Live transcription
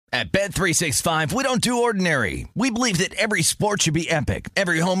At Bet365, we don't do ordinary. We believe that every sport should be epic.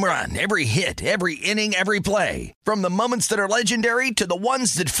 Every home run, every hit, every inning, every play. From the moments that are legendary to the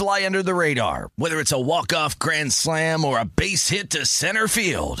ones that fly under the radar. Whether it's a walk-off grand slam or a base hit to center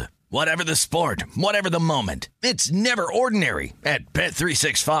field. Whatever the sport, whatever the moment. It's never ordinary at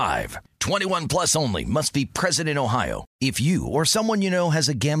Bet365. 21 plus only. Must be present in Ohio. If you or someone you know has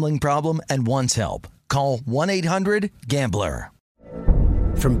a gambling problem and wants help, call 1-800-GAMBLER.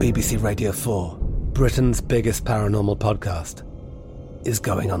 From BBC Radio 4, Britain's biggest paranormal podcast is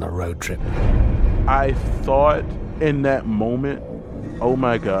going on a road trip. I thought in that moment, oh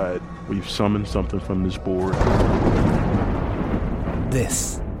my God, we've summoned something from this board.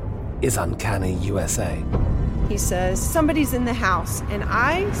 This is Uncanny USA. He says, somebody's in the house, and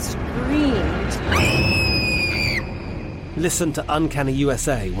I screamed. Listen to Uncanny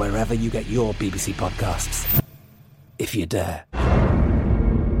USA wherever you get your BBC podcasts, if you dare.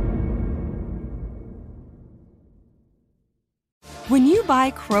 When you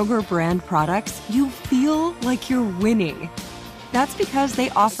buy Kroger brand products, you feel like you're winning. That's because they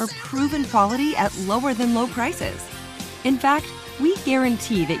offer proven quality at lower than low prices. In fact, we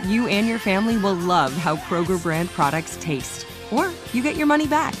guarantee that you and your family will love how Kroger brand products taste, or you get your money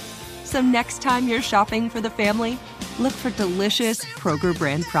back. So next time you're shopping for the family, look for delicious Kroger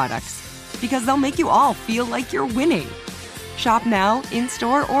brand products, because they'll make you all feel like you're winning. Shop now,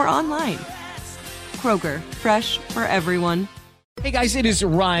 in-store, or online. Kroger, fresh for everyone. Hey guys, it is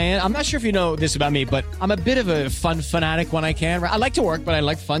Ryan. I'm not sure if you know this about me, but I'm a bit of a fun fanatic when I can. I like to work, but I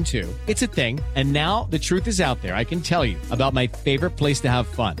like fun too. It's a thing. And now the truth is out there. I can tell you about my favorite place to have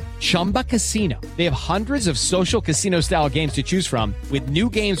fun. Chumba Casino. They have hundreds of social casino style games to choose from with new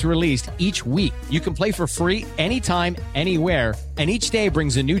games released each week. You can play for free anytime, anywhere. And each day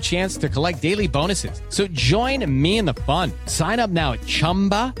brings a new chance to collect daily bonuses. So join me in the fun. Sign up now at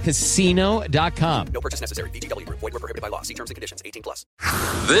ChumbaCasino.com. No purchase necessary. VGW. Void where prohibited by law. See terms and conditions. 18 plus.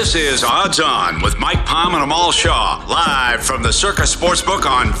 This is Odds On with Mike Palm and Amal Shaw. Live from the Circa Sportsbook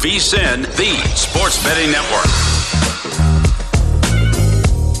on VSiN, the sports betting network.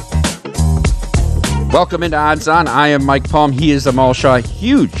 Welcome into Odds On. I am Mike Palm. He is Amal Shaw.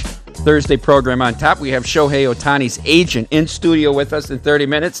 Huge Thursday program on top. We have Shohei Ohtani's agent in studio with us in 30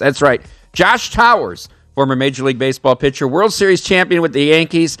 minutes. That's right. Josh Towers, former Major League Baseball pitcher, World Series champion with the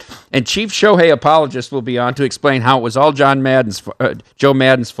Yankees, and Chief Shohei apologist will be on to explain how it was all Joe Madden's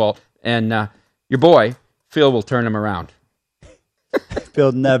fault. And your boy, Phil, will turn him around.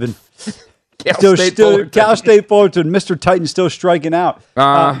 Phil Nevin. Cal State Fullerton, Mr. Titan still striking out.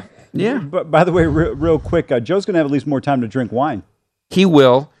 Yeah. But by the way, real quick, Joe's going to have at least more time to drink wine. He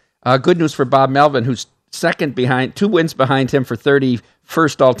will. Good news for Bob Melvin, who's second behind, 2 wins behind him for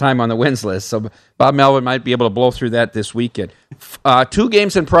 31st all-time on the wins list. So Bob Melvin might be able to blow through that this weekend. 2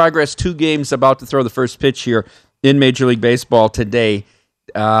 games in progress, 2 games about to throw the first pitch here in Major League Baseball today.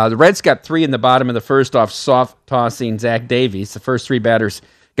 The Reds got 3 in the bottom of the first off soft-tossing Zach Davies. The first 3 batters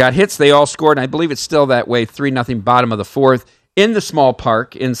got hits. They all scored, and I believe it's still that way, 3-0 bottom of the fourth in the small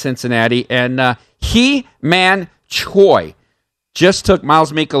park in Cincinnati. And He-Man Choi just took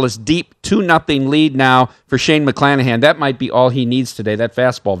Miles Mikolas deep 2-0 lead now for Shane McClanahan. That might be all he needs today. That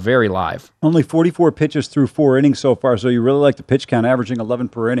fastball, very live. Only 44 pitches through 4 innings so far, so you really like the pitch count, averaging 11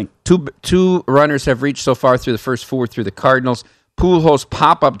 per inning. Two runners have reached so far through the first 4 through the Cardinals. Pujols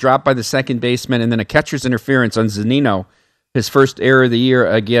pop-up dropped by the second baseman, and then a catcher's interference on Zunino, his first error of the year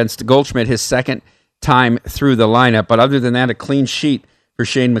against Goldschmidt, his second time through the lineup. But other than that, a clean sheet for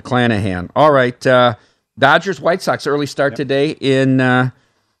Shane McClanahan. All right, Dodgers, White Sox, early start today in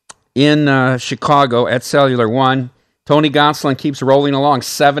Chicago at Cellular One. Tony Gonsolin keeps rolling along,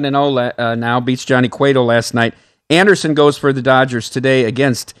 7-0 now, beats Johnny Cueto last night. Anderson goes for the Dodgers today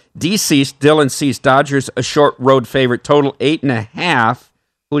against deceased Dylan Cease. Dodgers, a short road favorite, total 8.5.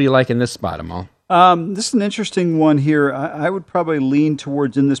 Who do you like in this spot, Amal? This is an interesting one here. I would probably lean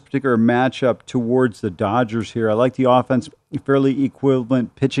towards, in this particular matchup, towards the Dodgers here. I like the offense, fairly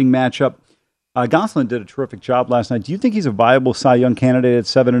equivalent pitching matchup. Gonsolin did a terrific job last night. Do you think he's a viable Cy Young candidate at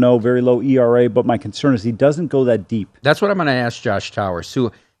 7-0, very low ERA? But my concern is he doesn't go that deep. That's what I'm going to ask Josh Towers,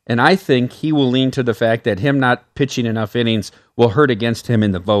 and I think he will lean to the fact that him not pitching enough innings will hurt against him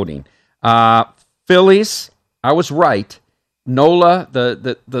in the voting. Phillies, I was right. Nola,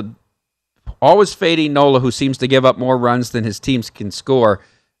 the always fading Nola, who seems to give up more runs than his teams can score.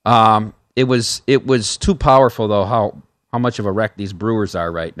 It was too powerful, though, how much of a wreck these Brewers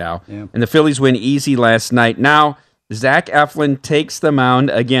are right now. Yeah. And the Phillies win easy last night. Now, Zach Eflin takes the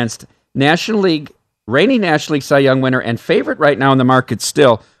mound against reigning National League Cy Young winner and favorite right now in the market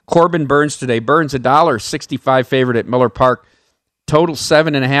still, Corbin Burnes today. Burnes, $1.65 favorite at Miller Park. total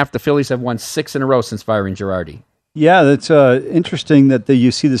 7.5. The Phillies have won 6 in a row since firing Girardi. Yeah, that's interesting that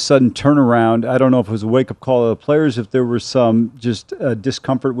you see the sudden turnaround. I don't know if it was a wake-up call of the players, if there was some just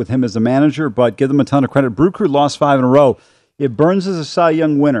discomfort with him as a manager, but give them a ton of credit. Brew Crew lost 5 in a row. If Burns is a Cy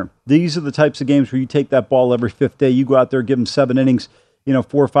Young winner, these are the types of games where you take that ball every 5th day. You go out there, give them 7 innings, 4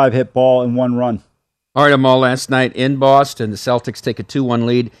 or 5 hit ball and 1 run. All right, Amal, last night in Boston, the Celtics take a 2-1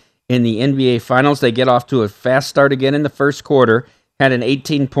 lead in the NBA Finals. They get off to a fast start again in the first quarter. Had an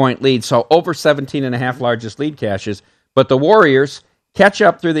 18-point lead, so over 17.5 largest lead caches. But the Warriors catch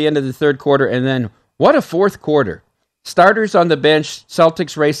up through the end of the third quarter, and then what a fourth quarter. Starters on the bench,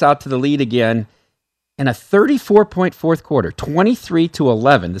 Celtics race out to the lead again. And a 34-point fourth quarter,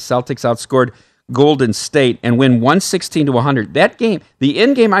 23-11. The Celtics outscored Golden State and win 116-100. That game, the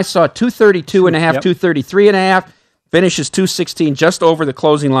end game I saw, 232.5, 233.5, finishes 216, just over the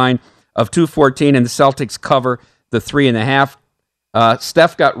closing line of 214, and the Celtics cover the 3.5.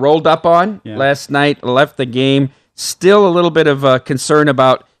 Steph got rolled up on last night, left the game. Still a little bit of concern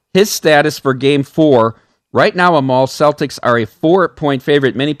about his status for Game 4. Right now, Amal, Celtics are a 4-point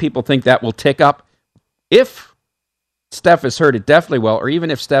favorite. Many people think that will tick up. If Steph is hurt, it definitely will. Or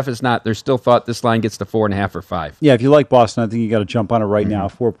even if Steph is not, there's still thought this line gets to 4.5 or 5. Yeah, if you like Boston, I think you got to jump on it right now,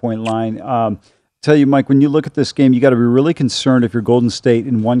 4-point line. Tell you, Mike, when you look at this game, you got to be really concerned if you're Golden State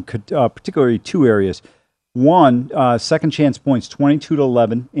in one, particularly 2 areas. One, second chance points,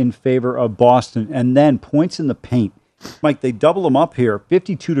 22-11 in favor of Boston, and then points in the paint. Mike, they double them up here,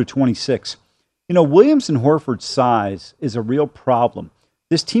 52-26. Williams and Horford's size is a real problem.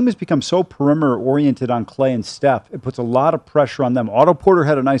 This team has become so perimeter-oriented on Clay and Steph. It puts a lot of pressure on them. Otto Porter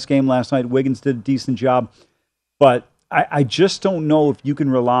had a nice game last night. Wiggins did a decent job. But I just don't know if you can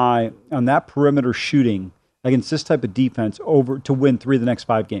rely on that perimeter shooting against this type of defense to win 3 of the next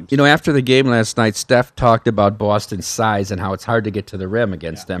 5 games. After the game last night, Steph talked about Boston's size and how it's hard to get to the rim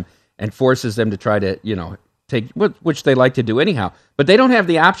against them and forces them to try to, take, which they like to do anyhow. But they don't have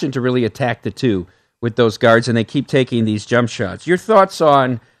the option to really attack the 2 with those guards, and they keep taking these jump shots. Your thoughts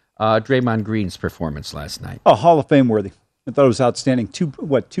on Draymond Green's performance last night? Oh, Hall of Fame worthy. I thought it was outstanding. 2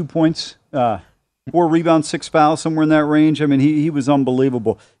 points, 4 rebounds, 6 fouls, somewhere in that range. I mean, he was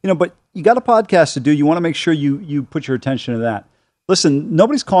unbelievable. But you got a podcast to do. You want to make sure you put your attention to that. Listen,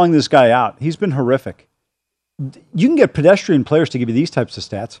 nobody's calling this guy out. He's been horrific. You can get pedestrian players to give you these types of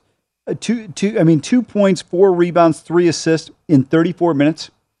stats. 2 points, 4 rebounds, 3 assists in 34 minutes.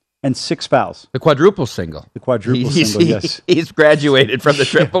 And 6 fouls. The quadruple single. Yes. He's graduated from the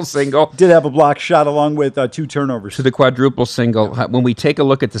triple single. Did have a block shot along with 2 turnovers. To the quadruple single. When we take a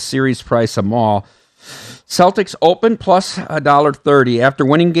look at the series price of Mall, Celtics open plus $1.30. After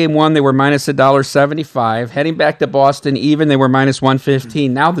winning Game 1, they were minus $1.75. Heading back to Boston, even, they were minus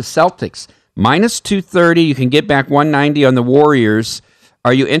 $1.15. Now the Celtics, minus $2.30. You can get back $1.90 on the Warriors.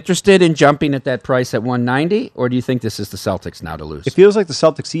 Are you interested in jumping at that price at $1.90, or do you think this is the Celtics now to lose? It feels like the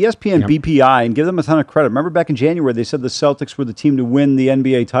Celtics. ESPN, BPI, and give them a ton of credit. Remember back in January, they said the Celtics were the team to win the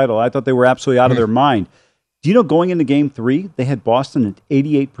NBA title. I thought they were absolutely out of their mind. Do you know going into Game 3, they had Boston at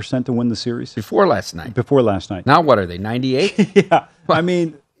 88% to win the series? Before last night. Now what are they, 98? Yeah. I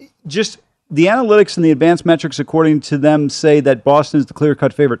mean, just the analytics and the advanced metrics, according to them, say that Boston is the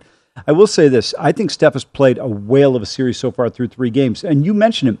clear-cut favorite. I will say this. I think Steph has played a whale of a series so far through 3 games. And you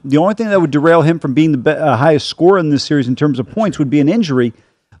mentioned him. The only thing that would derail him from being the highest scorer in this series in terms of points would be an injury.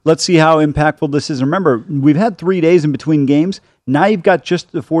 Let's see how impactful this is. Remember, we've had 3 days in between games. Now you've got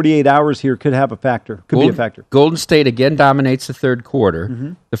just the 48 hours here. Could be a factor. Golden State again dominates the third quarter.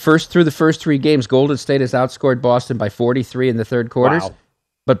 Mm-hmm. Through the first 3 games, Golden State has outscored Boston by 43 in the third quarters. Wow.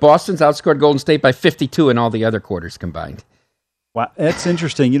 But Boston's outscored Golden State by 52 in all the other quarters combined. Wow, that's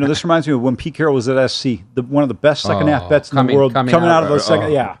interesting. This reminds me of when Pete Carroll was at SC, one of the best second half bets in the world. Coming out of the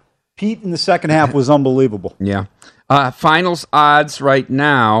second, Pete in the second half was unbelievable. Yeah. Finals odds right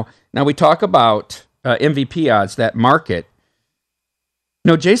now. Now we talk about MVP odds, that market.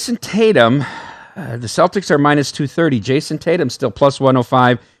 Jason Tatum, the Celtics are minus 230. Jason Tatum still plus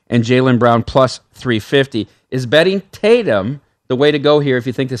 105, and Jaylen Brown plus 350. Is betting Tatum the way to go here if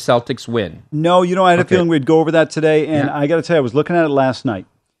you think the Celtics win? No, I had a feeling we'd go over that today, and I got to tell you, I was looking at it last night.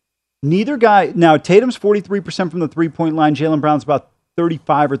 Neither guy, now Tatum's 43% from the three-point line, Jaylen Brown's about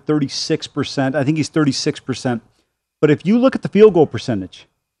 35 or 36%. I think he's 36%. But if you look at the field goal percentage,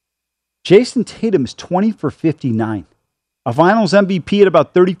 Jason Tatum is 20 for 59. A Finals MVP at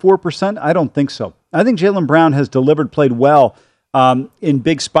about 34%? I don't think so. I think Jaylen Brown has delivered, played well in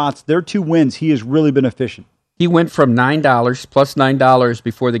big spots. Their 2 wins, he has really been efficient. He went from $9, plus $9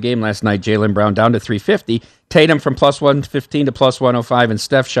 before the game last night, Jaylen Brown, down to $350. Tatum from plus 115 to plus 105, and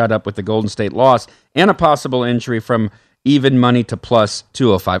Steph shot up with the Golden State loss and a possible injury from even money to plus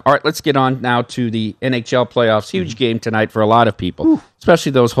 205. All right, let's get on now to the NHL playoffs. Huge game tonight for a lot of people,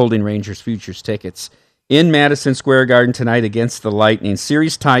 especially those holding Rangers futures tickets. In Madison Square Garden tonight against the Lightning.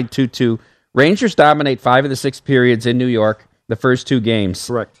 Series tied 2-2. Rangers dominate 5 of the 6 periods in New York, the first 2 games.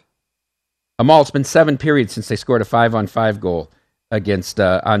 Correct. Amal, it's been 7 periods since they scored a 5-on-5 goal against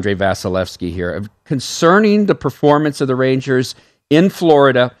Andrei Vasilevsky here. Concerning the performance of the Rangers in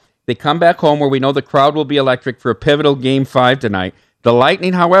Florida, they come back home where we know the crowd will be electric for a pivotal Game 5 tonight. The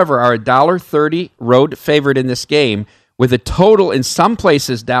Lightning, however, are a $1.30 road favorite in this game, with a total in some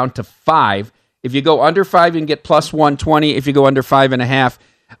places down to 5. If you go under 5, you can get plus 120. If you go under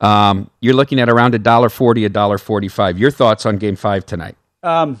 5.5, you're looking at around $1.40, $1.45. Your thoughts on Game 5 tonight?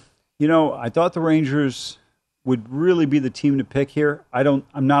 I thought the Rangers would really be the team to pick here. I'm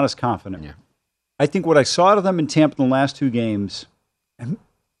not as confident. Yeah. I think what I saw out of them in Tampa in the last 2 games, and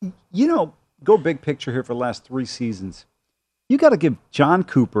go big picture here for the last 3 seasons. You got to give John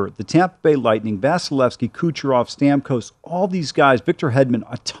Cooper, the Tampa Bay Lightning, Vasilevsky, Kucherov, Stamkos, all these guys, Victor Hedman,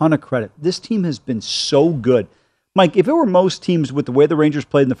 a ton of credit. This team has been so good. Mike, if it were most teams with the way the Rangers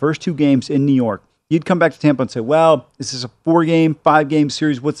played in the first 2 games in New York, you'd come back to Tampa and say, well, this is a 4-game, 5-game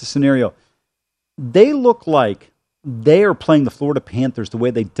series. What's the scenario? They look like they are playing the Florida Panthers the way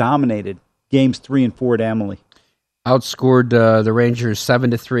they dominated Games 3 and 4 at Amalie. Outscored the Rangers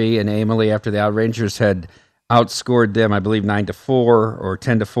 7-3 in Amalie after the Rangers had outscored them, I believe, 9-4 or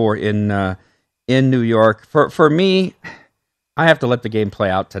 10-4 in New York. For me, I have to let the game play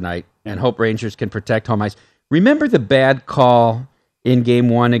out tonight and hope Rangers can protect home ice. Remember the bad call in Game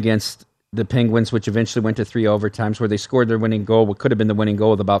 1 against the Penguins, which eventually went to 3 overtimes, where they scored their winning goal, what could have been the winning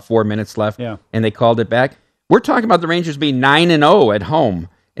goal with about 4 minutes left, and they called it back? We're talking about the Rangers being 9-0 at home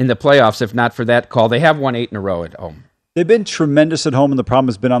in the playoffs, if not for that call. They have won 8 in a row at home. They've been tremendous at home, and the problem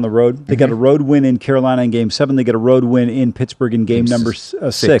has been on the road. They got a road win in Carolina in Game 7. They get a road win in Pittsburgh in game number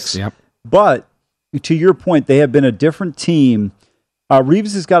 6. Yep. But to your point, they have been a different team.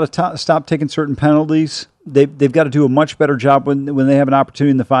 Reeves has got to stop taking certain penalties. They've got to do a much better job when they have an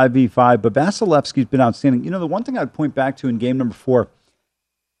opportunity in the 5v5. But Vasilevsky's been outstanding. The one thing I'd point back to in game number 4,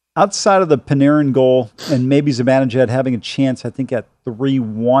 outside of the Panarin goal and maybe Zibanejad having a chance, I think, at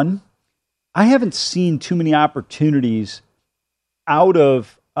 3-1, I haven't seen too many opportunities out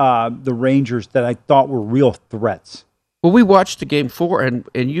of the Rangers that I thought were real threats. Well, we watched the Game 4,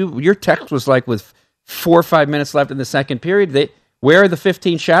 and your text was like with 4 or 5 minutes left in the second period, where are the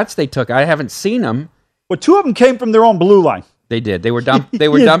 15 shots they took? I haven't seen them. Well, 2 of them came from their own blue line. They did. They were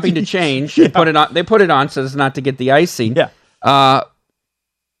dumping to change. They put it on so as not to get the icing. Yeah.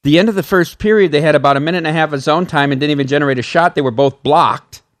 The end of the first period, they had about 1.5 minutes of zone time and didn't even generate a shot. They were both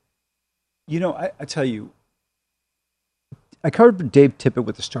blocked. I tell you, I covered Dave Tippett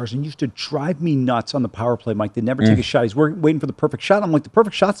with the Stars, and he used to drive me nuts on the power play, Mike. They never take a shot. He's waiting for the perfect shot. I'm like, the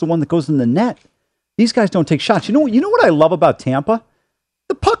perfect shot's the one that goes in the net. These guys don't take shots. You know what I love about Tampa?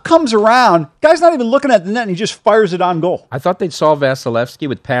 The puck comes around, guy's not even looking at the net, and he just fires it on goal. I thought they'd solve Vasilevsky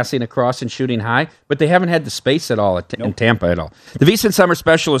with passing across and shooting high, but they haven't had the space at all in Tampa at all. The VSiN Summer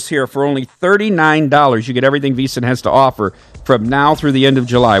Special is here for only $39. You get everything VSiN has to offer from now through the end of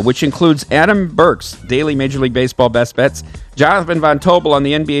July, which includes Adam Burke's daily Major League Baseball best bets, Jonathan Von Tobel on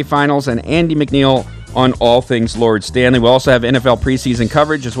the NBA Finals, and Andy McNeil on all things Lord Stanley. We'll also have NFL preseason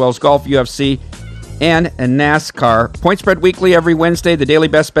coverage, as well as golf, UFC, and NASCAR. Point Spread Weekly every Wednesday, the daily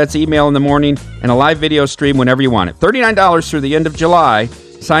best bets email in the morning, and a live video stream whenever you want it. $39 through the end of July.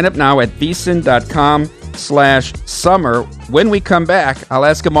 Sign up now at VSiN.com/summer. When we come back, I'll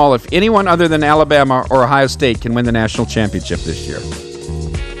ask them all if anyone other than Alabama or Ohio State can win the national championship this year.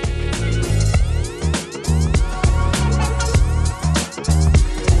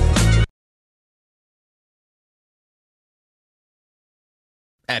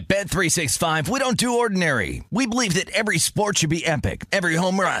 At Bet365, we don't do ordinary. We believe that every sport should be epic. Every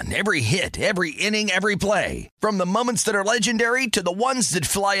home run, every hit, every inning, every play. From the moments that are legendary to the ones that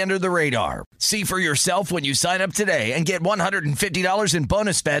fly under the radar. See for yourself when you sign up today and get $150 in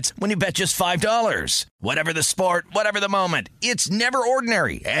bonus bets when you bet just $5. Whatever the sport, whatever the moment, it's never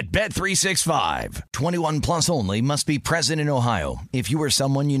ordinary at Bet365. 21 plus only. Must be present in Ohio. If you or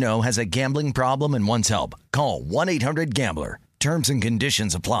someone you know has a gambling problem and wants help, call 1-800-GAMBLER. Terms and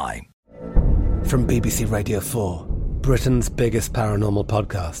conditions apply. From BBC Radio 4, Britain's biggest paranormal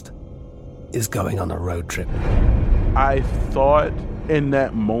podcast is going on a road trip. I thought in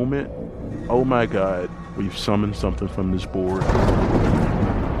that moment, oh my God, we've summoned something from this board.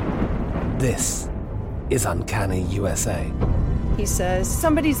 This is Uncanny USA. He says,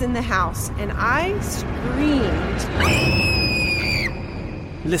 somebody's in the house, and I screamed.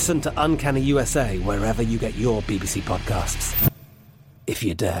 Listen to Uncanny USA wherever you get your BBC podcasts, if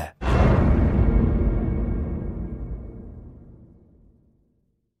you dare.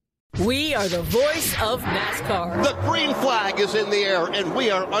 We are the voice of NASCAR. The green flag is in the air, and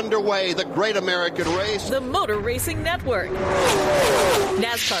we are underway. The Great American Race. The Motor Racing Network.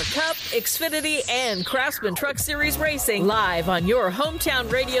 NASCAR Cup, Xfinity, and Craftsman Truck Series Racing live on your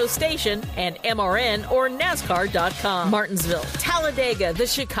hometown radio station and MRN or NASCAR.com. Martinsville, Talladega, the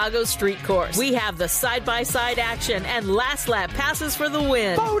Chicago Street Course. We have the side-by-side action and last lap passes for the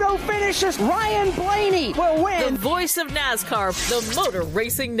win. Photo finishes. Ryan Blaney will win. The voice of NASCAR, the Motor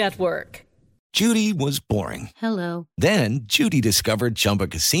Racing Network. Judy was boring. Hello. Then Judy discovered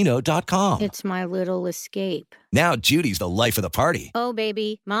ChumbaCasino.com. It's my little escape. Now Judy's the life of the party. Oh,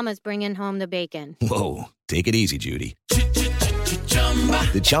 baby, mama's bringing home the bacon. Whoa, take it easy, Judy.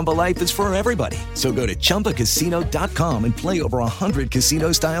 The Chumba life is for everybody. So go to ChumbaCasino.com and play over 100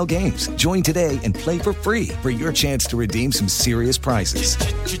 casino-style games. Join today and play for free for your chance to redeem some serious prizes.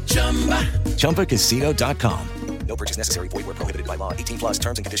 ChumbaCasino.com. No purchase necessary. Void where prohibited by law. 18 plus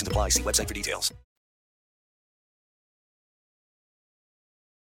terms and conditions apply. See website for details.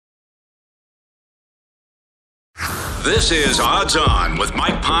 This is Odds On with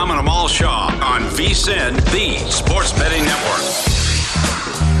Mike Palm and Amal Shaw on VSiN, the Sports Betting Network.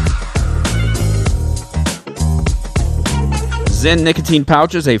 Zen nicotine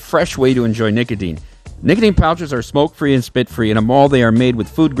pouches, a fresh way to enjoy nicotine. Nicotine pouches are smoke-free and spit-free. In a mall, they are made with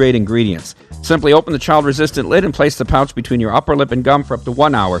food-grade ingredients. Simply open the child-resistant lid and place the pouch between your upper lip and gum for up to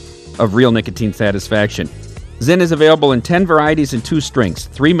 1 hour of real nicotine satisfaction. Zen is available in 10 varieties and 2 strengths,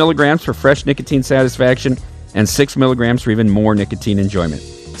 3 milligrams for fresh nicotine satisfaction and 6 milligrams for even more nicotine enjoyment.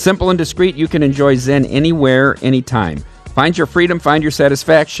 Simple and discreet, you can enjoy Zen anywhere, anytime. Find your freedom, find your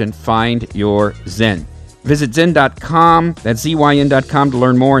satisfaction, find your Zen. Visit Zen.com, that's ZYN.com, to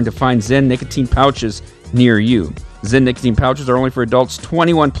learn more and to find Zen nicotine pouches near you. Zen nicotine pouches are only for adults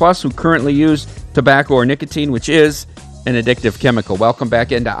 21 plus who currently use tobacco or nicotine, which is an addictive chemical. Welcome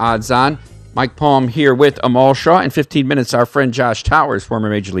back into Odds On. Mike Palm here with Amal Shaw. In 15 minutes, our friend Josh Towers, former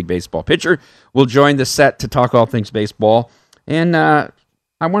Major League Baseball pitcher, will join the set to talk all things baseball. And I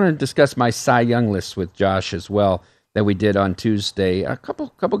want to discuss my Cy Young list with Josh as well that we did on Tuesday. A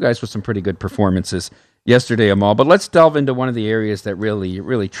couple guys with some pretty good performances yesterday, Amal. But let's delve into one of the areas that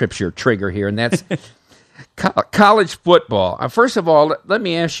really trips your trigger here, and that's college football. First of all, let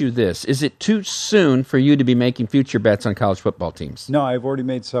me ask you this. Is it too soon for you to be making future bets on college football teams? No, I've already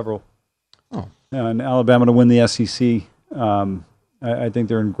made several. Oh. And Alabama to win the SEC. I think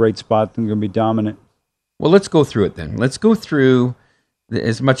they're in a great spot. They're going to be dominant. Well, let's go through it then. Let's go through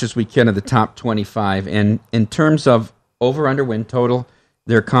as much as we can of the top 25. And in terms of over-under win total,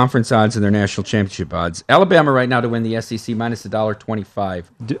 their conference odds and their national championship odds. Alabama right now to win the SEC minus $1.25.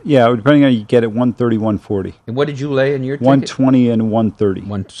 Yeah, depending on how you get it, 130, 140. And what did you lay in your ticket? 120 and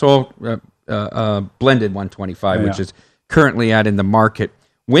 130. So blended 125, which is currently out in the market.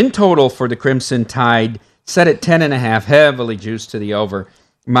 Win total for the Crimson Tide set at 10.5, heavily juiced to the over,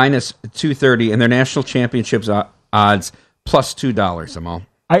 minus 230, and their national championships odds plus $2, Amal.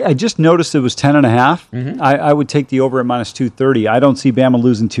 I just noticed it was 10.5. Mm-hmm. I would take the over at minus 230. I don't see Bama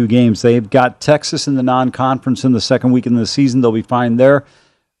losing 2 games. They've got Texas in the non-conference in the second week of the season. They'll be fine there.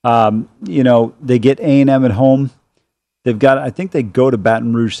 They get A&M at home. They've got. I think they go to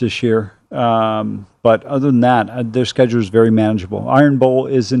Baton Rouge this year. But other than that, their schedule is very manageable. Iron Bowl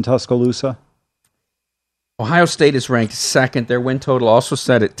is in Tuscaloosa. Ohio State is ranked second. Their win total also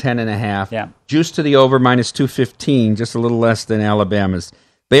set at 10.5. Yeah. Juice to the over, minus 215, just a little less than Alabama's.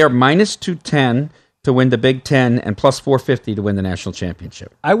 They are minus 210 to win the Big Ten and plus 450 to win the national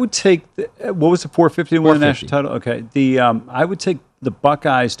championship. I would take, what was the 450 to win the national title? Okay. I would take the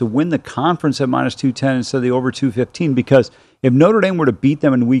Buckeyes to win the conference at minus 210 instead of the over 215, because if Notre Dame were to beat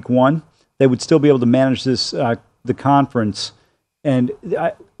them in week 1, they would still be able to manage this the conference. And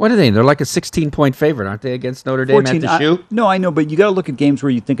what are they? They're like a 16-point favorite, aren't they, against Notre Dame 14, at the shoe? No, I know, but you got to look at games where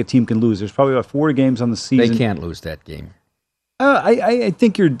you think a team can lose. There's probably about 4 games on the season. They can't lose that game. I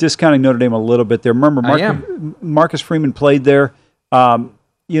think you're discounting Notre Dame a little bit there. Remember, Marcus Freeman played there.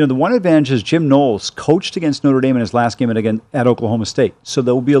 The one advantage is Jim Knowles coached against Notre Dame in his last game at Oklahoma State. So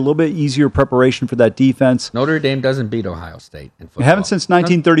there will be a little bit easier preparation for that defense. Notre Dame doesn't beat Ohio State in football. They haven't since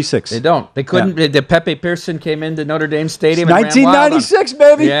 1936. They don't. They couldn't. Yeah. Pepe Pearson came into Notre Dame Stadium. 1996,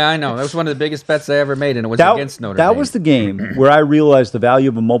 baby. Yeah, I know. That was one of the biggest bets I ever made, and it was against Notre Dame. That was the game where I realized the value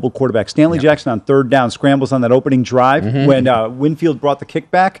of a mobile quarterback. Stanley Jackson on third down scrambles on that opening drive when Winfield brought the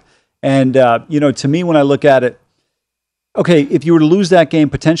kickback. And, to me, when I look at it, okay, if you were to lose that game,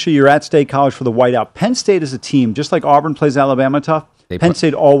 potentially you're at State College for the whiteout. Penn State is a team, just like Auburn plays Alabama tough, Penn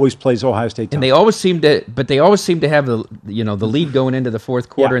State always plays Ohio State tough. And they always seem to have the lead going into the fourth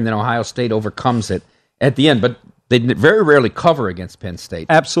quarter, and then Ohio State overcomes it at the end. But they very rarely cover against Penn State.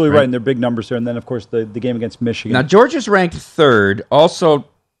 Absolutely right, and they're big numbers there. And then, of course, the game against Michigan. Now, Georgia's ranked third, also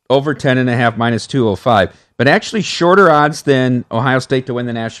over 10.5, minus 205, but actually shorter odds than Ohio State to win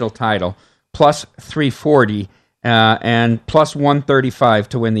the national title, plus 340, and plus 135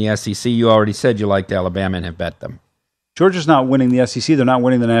 to win the SEC. You already said you liked Alabama and have bet them. Georgia's not winning the SEC. They're not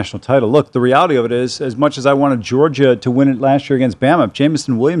winning the national title. Look, the reality of it is, as much as I wanted Georgia to win it last year against Bama, if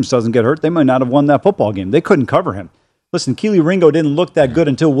Jamison Williams doesn't get hurt, they might not have won that football game. They couldn't cover him. Listen, Keely Ringo didn't look that good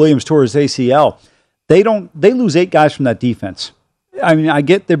until Williams tore his ACL. They lose 8 guys from that defense. I mean, I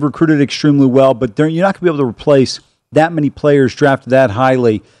get they've recruited extremely well, but you're not going to be able to replace that many players drafted that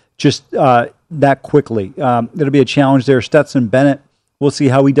highly just that quickly. It'll be a challenge there. Stetson Bennett, we'll see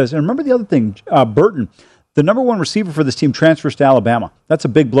how he does. And remember the other thing, Burton, the number one receiver for this team, transfers to Alabama. That's a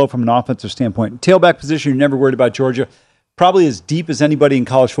big blow from an offensive standpoint. Tailback position, you're never worried about Georgia. Probably as deep as anybody in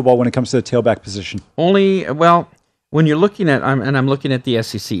college football when it comes to the tailback position. When you're looking at, I'm looking at the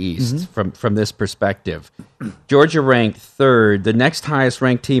SEC East from this perspective. Georgia ranked third. The next highest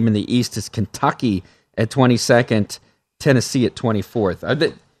ranked team in the East is Kentucky at 22nd, Tennessee at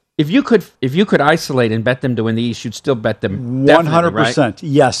 24th. If you could isolate and bet them to win the East, you'd still bet them 100%. Right?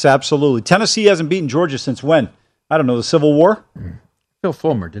 Yes, absolutely. Tennessee hasn't beaten Georgia since when? I don't know, the Civil War? Phil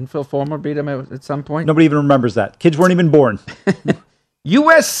Fulmer. Didn't Phil Fulmer beat them at some point? Nobody even remembers that. Kids weren't even born.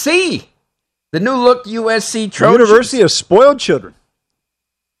 USC. The new look USC Trojans. University of spoiled children.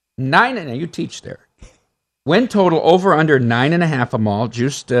 9, you teach there. Win total over under 9.5 them all,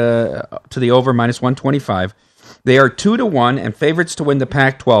 juiced to the over minus 125. They are 2-1 and favorites to win the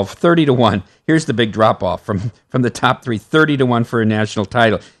Pac-12, 30-1. Here's the big drop off from the top 3, 30-1 for a national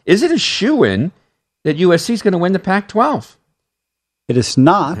title. Is it a shoo-in that USC is going to win the Pac-12? It is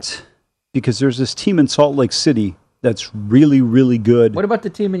not, because there's this team in Salt Lake City that's really, really good. What about the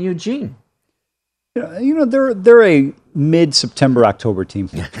team in Eugene? They're a mid-September, October team.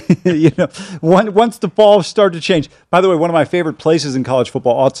 Once the fall start to change. By the way, one of my favorite places in college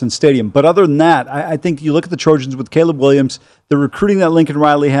football, Autzen Stadium. But other than that, I think you look at the Trojans with Caleb Williams, the recruiting that Lincoln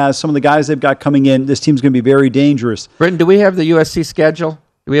Riley has, some of the guys they've got coming in. This team's going to be very dangerous. Britton, do we have the USC schedule?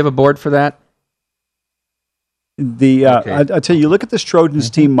 Do we have a board for that? I tell you, look at this Trojans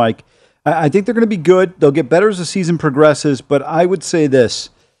team, Mike. I think they're going to be good. They'll get better as the season progresses. But I would say this.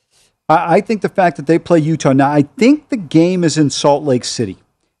 I think the fact that they play Utah. Now, I think the game is in Salt Lake City,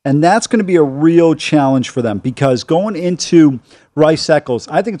 and that's going to be a real challenge for them because going into Rice-Eccles,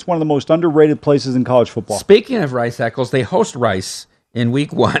 I think it's one of the most underrated places in college football. Speaking of Rice-Eccles, they host Rice in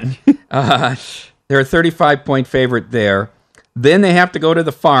week 1. They're a 35-point favorite there. Then they have to go to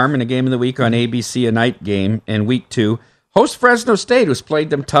the Farm in a game of the week on ABC, a night game in week 2. Host Fresno State, who's played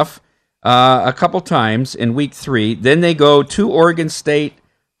them tough a couple times in week 3. Then they go to Oregon State,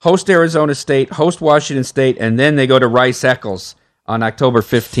 host Arizona State, host Washington State, and then they go to Rice-Eccles on October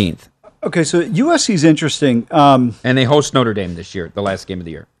 15th. Okay, so USC's interesting. And they host Notre Dame this year, the last game of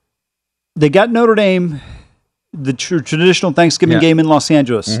the year. They got Notre Dame, the traditional Thanksgiving game in Los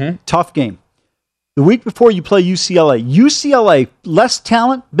Angeles. Tough game. The week before, you play UCLA. UCLA, less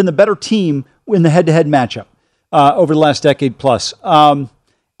talent, been the better team in the head-to-head matchup over the last decade plus. And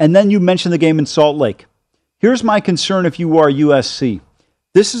then you mentioned the game in Salt Lake. Here's my concern if you are USC.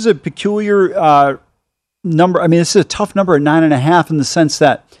 This is a peculiar number. I mean, this is a tough number at 9.5 in the sense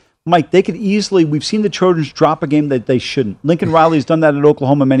that, Mike, they could easily, we've seen the Trojans drop a game that they shouldn't. Lincoln Riley's done that at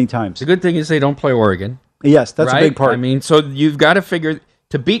Oklahoma many times. The good thing is they don't play Oregon. Yes, that's a big part. I mean, so you've got to figure,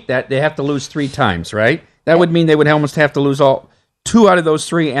 to beat that, they have to lose 3 times, right? That would mean they would almost have to lose 2 out of those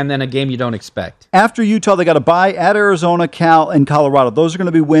 3, and then a game you don't expect. After Utah, they got to bye at Arizona, Cal, and Colorado. Those are going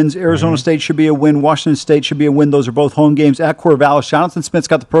to be wins. Arizona State should be a win. Washington State should be a win. Those are both home games at Corvallis. Jonathan Smith's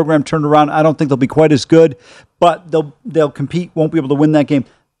got the program turned around. I don't think they'll be quite as good, but they'll compete, won't be able to win that game.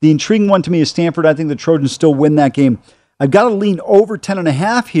 The intriguing one to me is Stanford. I think the Trojans still win that game. I've got to lean over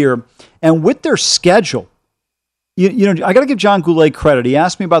 10.5 here, and with their schedule, I got to give John Goulet credit. He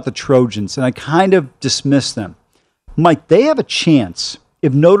asked me about the Trojans, and I kind of dismissed them. Mike, they have a chance,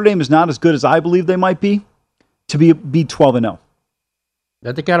 if Notre Dame is not as good as I believe they might be, to be 12-0.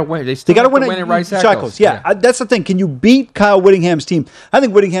 They got to win. They got to win at Rice-Eccles. Yeah, that's the thing. Can you beat Kyle Whittingham's team? I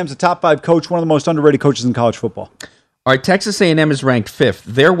think Whittingham's a top 5 coach, one of the most underrated coaches in college football. All right, Texas A&M is ranked 5th.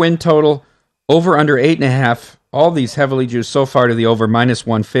 Their win total over under 8.5. All these heavily juiced so far to the over minus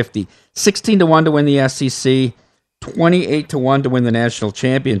 150. 16-1 to win the SEC. 28-1 to win the national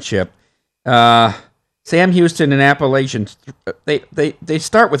championship. Sam Houston and Appalachian, they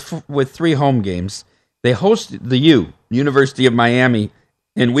start with 3 home games. They host the University of Miami,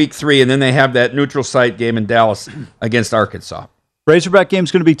 in week 3, and then they have that neutral site game in Dallas against Arkansas. Razorback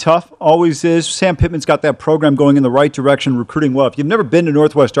game's going to be tough. Always is. Sam Pittman's got that program going in the right direction, recruiting well. If you've never been to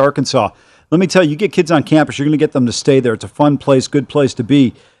Northwest Arkansas, let me tell you, you get kids on campus, you're going to get them to stay there. It's a fun place, good place to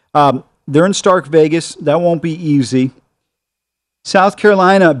be. They're in Stark Vegas. That won't be easy. South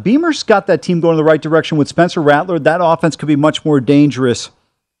Carolina, Beamer's got that team going in the right direction with Spencer Rattler. That offense could be much more dangerous.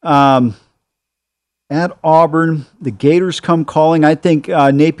 At Auburn, the Gators come calling. I think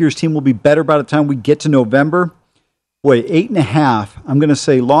Napier's team will be better by the time we get to November. Boy, 8.5. I'm going to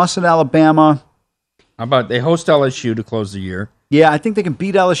say loss at Alabama. How about they host LSU to close the year? Yeah, I think they can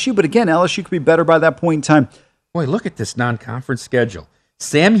beat LSU, but again, LSU could be better by that point in time. Boy, look at this non-conference schedule.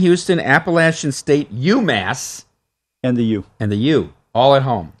 Sam Houston, Appalachian State, UMass. And the U. And the U, all at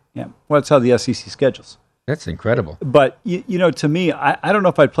home. Yeah, well, that's how the SEC schedules. That's incredible. But, you know, to me, I don't know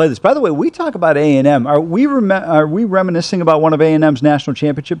if I'd play this. By the way, we talk about A&M. Are we reminiscing about one of A&M's national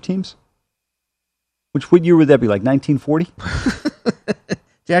championship teams? What year would that be, like 1940?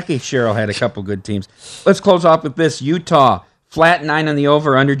 Jackie Sherrill had a couple good teams. Let's close off with this. Utah, flat 9 on the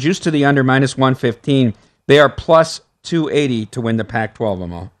over-under, juice to the under, minus 115. They are plus 280 to win the Pac-12,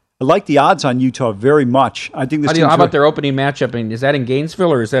 Amal. I like the odds on Utah very much. I think this. How about their opening matchup? Is that in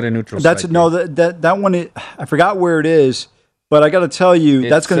Gainesville or is that a neutral site? No, that one. I forgot where it is, but I got to tell you,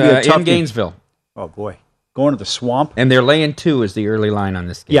 that's going to be a tough in Gainesville. Oh boy, going to the Swamp. And they're laying 2 is the early line on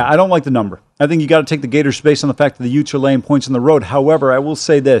this game. Yeah, I don't like the number. I think you got to take the Gators based on the fact that the Utes are laying points on the road. However, I will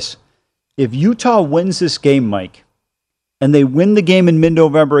say this: if Utah wins this game, Mike, and they win the game in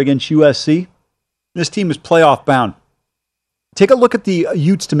mid-November against USC, this team is playoff bound. Take a look at the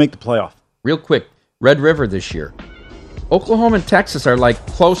Utes to make the playoff. Real quick, Red River this year. Oklahoma and Texas are like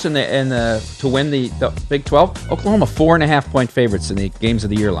close to win the Big 12. Oklahoma 4.5-point favorites in the games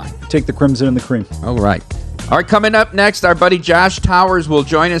of the year line. Take the Crimson and the Cream. All right. Coming up next, our buddy Josh Towers will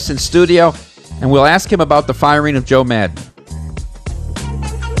join us in studio, and we'll ask him about the firing of Joe Madden.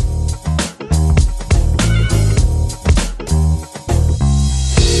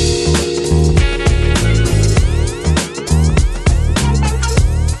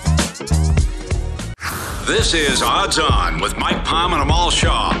 This is Odds On with Mike Palm and Amal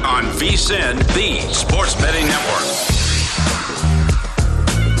Shaw on VSiN, the Sports Betting Network.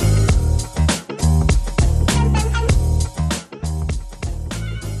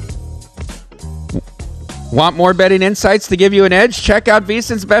 Want more betting insights to give you an edge? Check out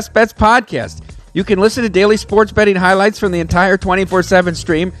VSiN's Best Bets podcast. You can listen to daily sports betting highlights from the entire 24/7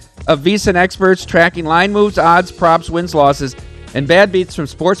 stream of VSiN experts tracking line moves, odds, props, wins, losses, and bad beats from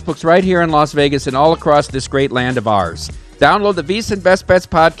sportsbooks right here in Las Vegas and all across this great land of ours. Download the VSiN Best Bets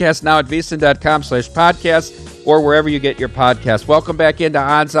podcast now at vsin.com/podcast or wherever you get your podcast. Welcome back into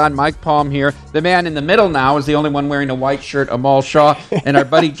Odds On. Mike Palm here. The man in the middle now is the only one wearing a white shirt, Amal Shaw, and our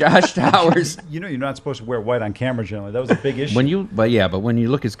buddy Josh Towers. You know you're not supposed to wear white on camera generally. That was a big issue. But when you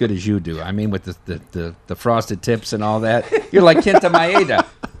look as good as you do, I mean with the frosted tips and all that, you're like Kenta Maeda.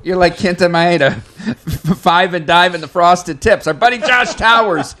 You're like Kenta Maeda, 5 and dive in the frosted tips. Our buddy Josh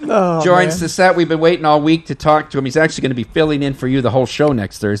Towers joins the set. We've been waiting all week to talk to him. He's actually going to be filling in for you the whole show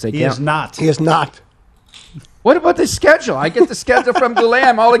next Thursday. He is not. What about the schedule? I get the schedule from Goulet.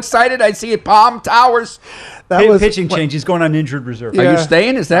 I'm all excited. I see it. Palm Towers. That was pitching change. He's going on injured reserve. Yeah. Are you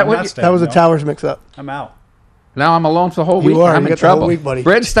staying? Is that what? That was a Towers mix-up. I'm out. Now I'm alone for the whole week. I'm in trouble.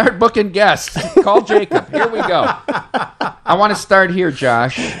 Brent, start booking guests. Call Jacob. Here we go. I want to start here,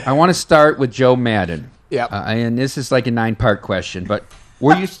 Josh. I want to start with Joe Madden. Yeah. And this is like a 9-part question, but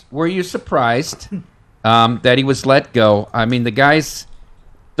were you surprised that he was let go? I mean, the guy's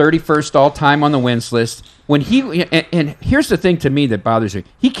 31st all time on the wins list. And here's the thing to me that bothers me.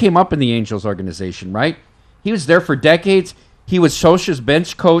 He came up in the Angels organization, right? He was there for decades. He was Scioscia's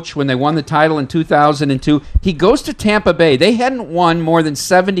bench coach when they won the title in 2002. He goes to Tampa Bay. They hadn't won more than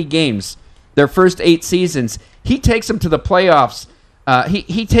 70 games their first 8 seasons. He takes them to the playoffs.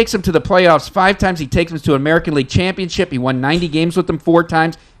 He takes them to the playoffs 5 times. He takes them to an American League Championship. He won 90 games with them 4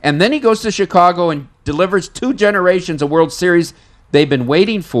 times. And then he goes to Chicago and delivers 2 generations of World Series they've been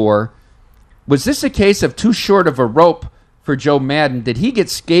waiting for. Was this a case of too short of a rope for Joe Madden? Did he get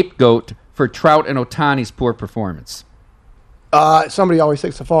scapegoat for Trout and Ohtani's poor performance? Somebody always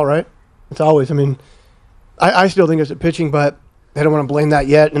takes the fall, right? It's always. I mean, I still think it's the pitching, but they don't want to blame that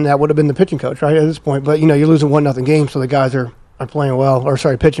yet, and that would have been the pitching coach, right, at this point. But, you're losing 1-0 games, so the guys are playing well,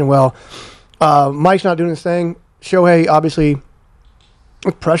 pitching well. Mike's not doing his thing. Shohei, obviously,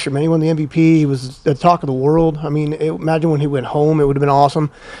 with pressure, man. He won the MVP. He was the talk of the world. I mean, imagine when he went home. It would have been awesome.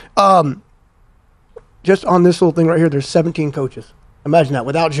 Just on this little thing right here, there's 17 coaches. Imagine that.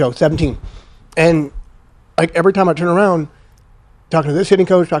 Without Joe, 17. And like every time I turn around, talking to this hitting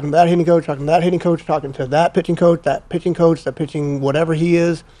coach, talking to that hitting coach, talking to that hitting coach, talking to that pitching coach, that pitching whatever he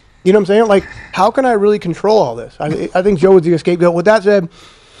is. You know what I'm saying? Like, how can I really control all this? I think Joe was the scapegoat. With that said,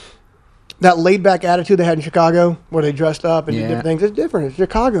 that laid-back attitude they had in Chicago, where they dressed up and did different things, it's different. It's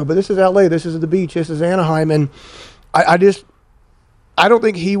Chicago, but this is L.A., this is the beach, this is Anaheim, and I don't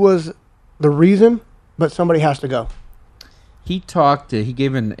think he was the reason, but somebody has to go. He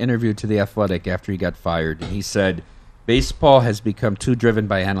gave an interview to The Athletic after he got fired, and he said, baseball has become too driven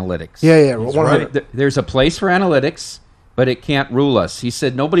by analytics. Yeah, 100. There's a place for analytics, but it can't rule us. He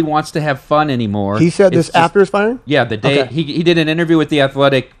said nobody wants to have fun anymore. He said this after his firing? Yeah, the day he did an interview with The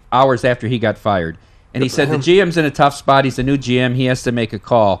Athletic hours after he got fired. And he said the GM's in a tough spot. He's a new GM. He has to make a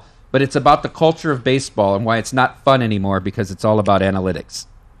call. But it's about the culture of baseball and why it's not fun anymore because it's all about analytics.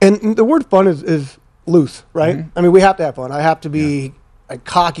 And the word fun is loose, right? Mm-hmm. I mean, we have to have fun. I have to be like,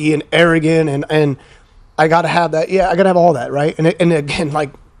 cocky and arrogant, and I got to have that. Yeah, I got to have all that, right? And again, like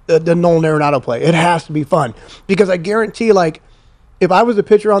the Nolan Arenado play, it has to be fun because I guarantee, like, if I was a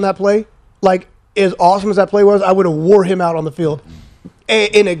pitcher on that play, like as awesome as that play was, I would have wore him out on the field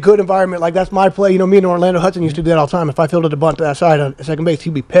in a good environment. Like that's my play. You know, me and Orlando Hudson used to do that all the time. If I fielded a bunt to that side on second base,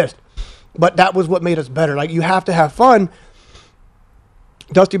 he'd be pissed. But that was what made us better. Like you have to have fun.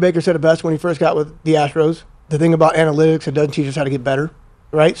 Dusty Baker said it best when he first got with the Astros. The thing about analytics, it doesn't teach us how to get better,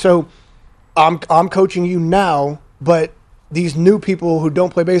 right? So I'm coaching you now, but these new people who don't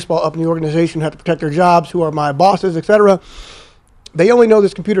play baseball up in the organization have to protect their jobs, who are my bosses, etc. They only know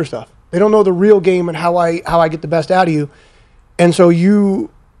this computer stuff. They don't know the real game and how I get the best out of you. And so you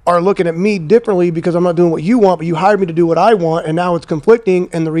are looking at me differently because I'm not doing what you want, but you hired me to do what I want, and now it's conflicting.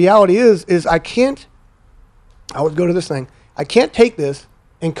 And the reality is I would go to this thing. I can't take this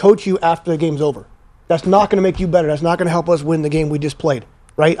and coach you after the game's over. That's not going to make you better. That's not going to help us win the game we just played,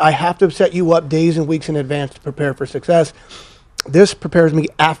 right? I have to set you up days and weeks in advance to prepare for success. This prepares me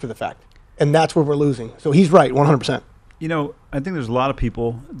after the fact, and that's where we're losing. So he's right, 100%. You know, I think there's a lot of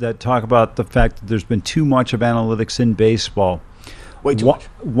people that talk about the fact that there's been too much of analytics in baseball. Way too much.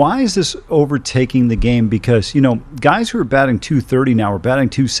 Why is this overtaking the game? Because, you know, guys who are batting 230 now are batting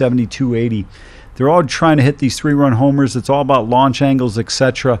 270, 280. They're all trying to hit these 3-run homers. It's all about launch angles,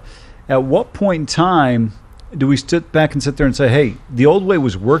 etc. At what point in time do we sit back and sit there and say, hey, the old way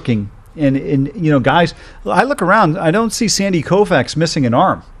was working? And you know, guys, I look around, I don't see Sandy Koufax missing an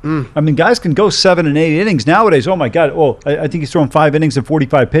arm. I mean, guys can go 7 and 8 innings nowadays. Oh, my God. Oh, I think he's throwing 5 innings and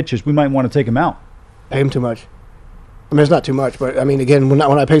 45 pitches. We might want to take him out. Pay him too much. I mean, it's not too much, but, I mean, again, when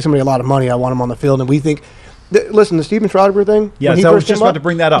I pay somebody a lot of money, I want him on the field. And we think, listen, the Steven Strasburg thing. Yeah, so I was just about to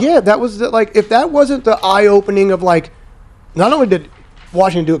bring that up. Yeah, that was, like, if that wasn't the eye-opening of, like, not only did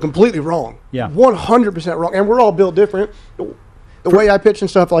Washington do it completely wrong, 100% wrong, and we're all built different. The way I pitch and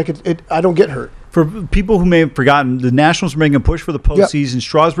stuff, like I don't get hurt. For people who may have forgotten, the Nationals were making a push for the postseason. Yep.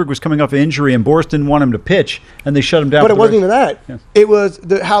 Strasburg was coming off an injury, and Boris didn't want him to pitch, and they shut him down. But it wasn't even that. Yeah. It was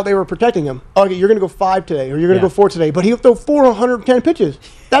how they were protecting him. Okay, you're going to go 5 today, or you're going to go 4 today, but he'll throw 410 pitches.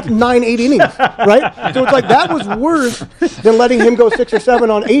 That's 9 8 innings, right? So it's like that was worse than letting him go 6 or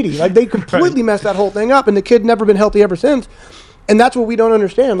 7 on 80. Like they completely messed that whole thing up, and the kid never been healthy ever since. And that's what we don't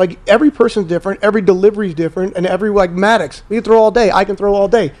understand. Like, every person's different, every delivery's different, and every, like, Maddox, we can throw all day, I can throw all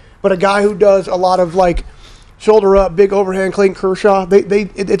day. But a guy who does a lot of, like, shoulder up, big overhand, Clayton Kershaw,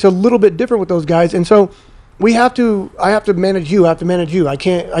 it's a little bit different with those guys. And so I have to manage you,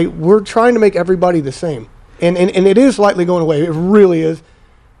 we're trying to make everybody the same. And it is slightly going away, it really is.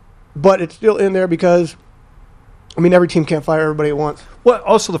 But it's still in there because, I mean, every team can't fire everybody at once. Well,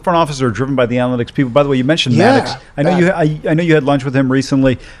 also the front office are driven by the analytics people. By the way, you mentioned Maddox. I know you had lunch with him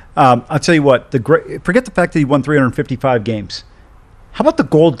recently. I'll tell you what. Forget the fact that he won 355 games. How about the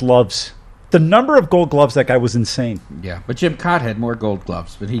Gold Gloves? The number of Gold Gloves that guy was insane. Yeah, but Jim Cott had more Gold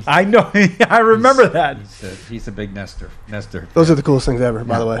Gloves. But I know. I remember that. He's a big nester. Those are the coolest things ever,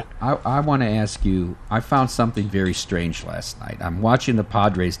 by the way. I want to ask you. I found something very strange last night. I'm watching the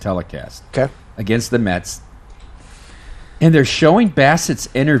Padres telecast against the Mets. And they're showing Bassett's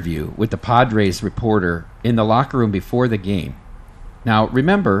interview with the Padres reporter in the locker room before the game. Now,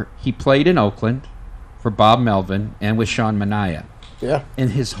 remember, he played in Oakland for Bob Melvin and with Sean Manaea. Yeah. In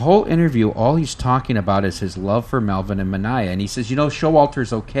his whole interview, all he's talking about is his love for Melvin and Manaea. And he says, you know,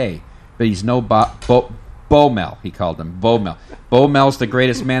 Showalter's okay, but he's no Bo Mel, he called him, Bo Mel. Bo Mel's the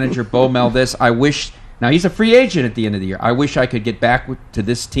greatest manager, Bo Mel this. I wish... Now, he's a free agent at the end of the year. I wish I could get back to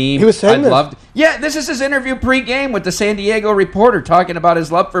this team. He was saying this. Yeah, this is his interview pre-game with the San Diego Reporter talking about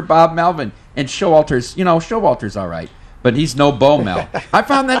his love for Bob Melvin. And Showalter's all right, but he's no Bo Mel. I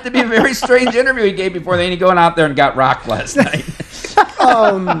found that to be a very strange interview he gave before they ain't going out there and got rocked last night.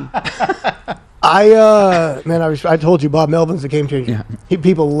 I told you Bob Melvin's a game changer. Yeah.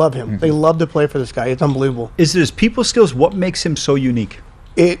 People love him. They love to play for this guy. It's unbelievable. Is it his people skills? What makes him so unique?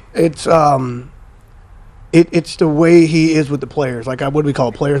 It's the way he is with the players. Like, what do we call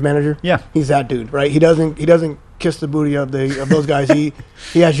a players manager? Yeah, he's that dude, right? He doesn't kiss the booty of those guys. He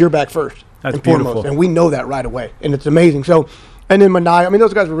has your back first. That's and beautiful, foremost, and we know that right away, and it's amazing. So, and then Minaya, I mean,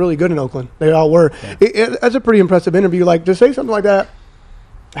 those guys were really good in Oakland. They all were. Yeah. That's a pretty impressive interview. Like, to say something like that.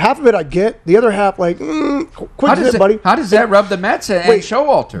 Half of it I get. The other half, like, quit buddy. How does that rub the Mets and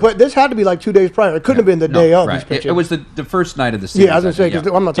Showalter? But this had to be like 2 days prior. It couldn't have been the day of. Right. It was the first night of the season. Yeah, I was going to say, because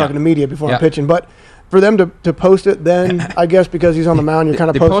I'm not talking to media before I'm pitching. But for them to post it then, I guess because he's on the mound, you're kind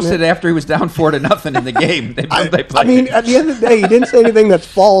of posting it. They posted it after he was down 4-0 in the game. I mean, at the end of the day, he didn't say anything that's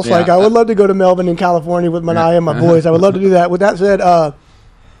false. Like, I would love to go to Melvin in California with Minaya and my boys. I would love to do that. With that said,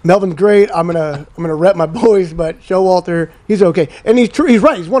 Melvin's great. I'm gonna rep my boys, but Showalter, he's okay, and he's true. He's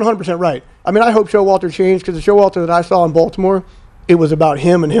right. He's 100% right. I mean, I hope Showalter changed, because the Showalter that I saw in Baltimore, it was about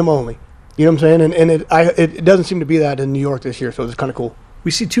him and him only. You know what I'm saying? And it doesn't seem to be that in New York this year, so it's kind of cool. We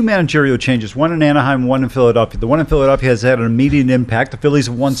see two managerial changes, one in Anaheim, one in Philadelphia. The one in Philadelphia has had an immediate impact. The Phillies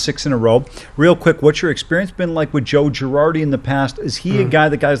have won 6 in a row. Real quick, what's your experience been like with Joe Girardi in the past? Is he a guy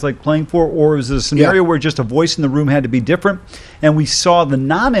that guys like playing for, or is it a scenario where just a voice in the room had to be different? And we saw the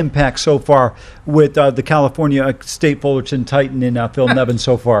non-impact so far with the California State Fullerton Titan in Phil Nevin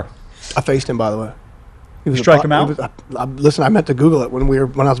so far. I faced him, by the way. You strike him out? Listen, I meant to Google it when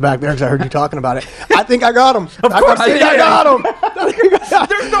I was back there, because I heard you talking about it. I think I got him. Of course, I got him.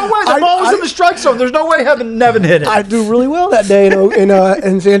 There's no way. The ball was in the strike zone. There's no way Nevin hit it. I do really well that day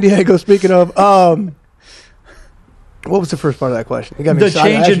in San Diego. Speaking of, what was the first part of that question? You got me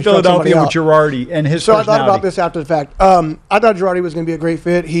excited. Change in Philadelphia with Girardi and his personality. So I thought about this after the fact. I thought Girardi was going to be a great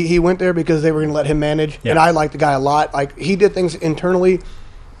fit. He went there because they were going to let him manage, and I liked the guy a lot. Like, he did things internally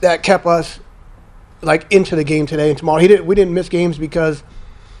that kept us into the game today and tomorrow. We didn't miss games because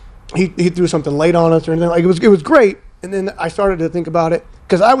he threw something late on us or anything. Like, it was great. And then I started to think about it,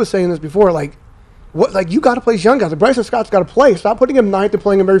 because I was saying this before. You got to play these young guys. Like, Bryson Scott's got to play. Stop putting him ninth and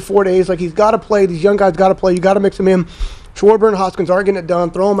playing him every 4 days. Like, he's got to play. These young guys got to play. You got to mix them in. Schwarber and Hoskins aren't getting it done.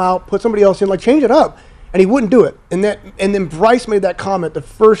 Throw them out. Put somebody else in. Like, change it up. And he wouldn't do it. And then Bryce made that comment the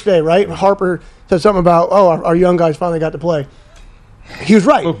first day, right? And Harper said something about, our young guys finally got to play. He was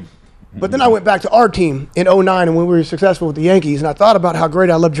right. But then I went back to our team in 2009, and when we were successful with the Yankees, and I thought about how great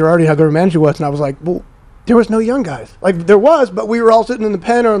I loved Girardi, how good a manager was, and I was like, well, there was no young guys. Like, there was, but we were all sitting in the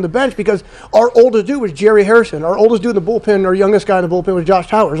pen or on the bench, because our oldest dude was Jerry Harrison. Our oldest dude in the bullpen, our youngest guy in the bullpen was Josh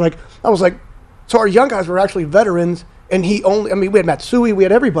Towers. Like, I was like, so our young guys were actually veterans, and we had Matsui, we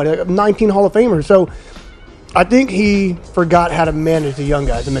had everybody, like 19 Hall of Famers. So I think he forgot how to manage the young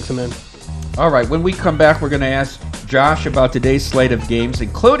guys and mix them in. All right, when we come back, we're going to ask Josh about today's slate of games,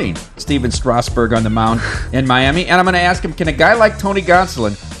 including Steven Strasburg on the mound in Miami. And I'm going to ask him, can a guy like Tony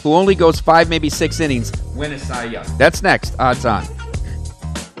Gonsolin, who only goes 5, maybe 6 innings, win a Cy Young? That's next. Odds On.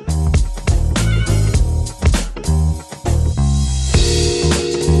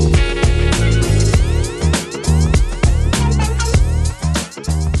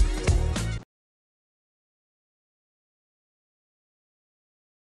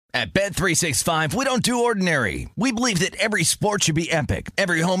 At Bet365, we don't do ordinary. We believe that every sport should be epic.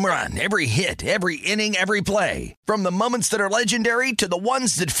 Every home run, every hit, every inning, every play. From the moments that are legendary to the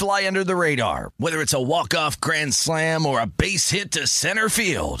ones that fly under the radar. Whether it's a walk-off grand slam or a base hit to center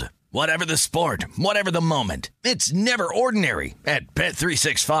field. Whatever the sport, whatever the moment. It's never ordinary at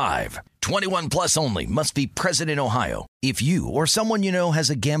Bet365. 21 plus only. Must be present in Ohio. If you or someone you know has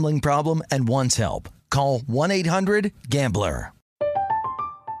a gambling problem and wants help, call 1-800-GAMBLER.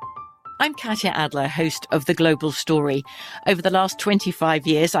 I'm Katya Adler, host of The Global Story. Over the last 25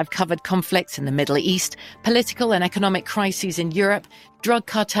 years, I've covered conflicts in the Middle East, political and economic crises in Europe, drug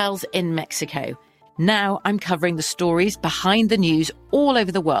cartels in Mexico. Now I'm covering the stories behind the news all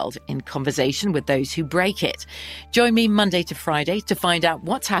over the world in conversation with those who break it. Join me Monday to Friday to find out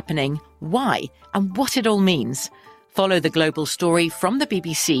what's happening, why, and what it all means. Follow The Global Story from the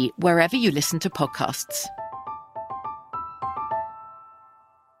BBC wherever you listen to podcasts.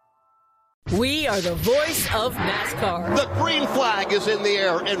 We are the voice of NASCAR. The green flag is in the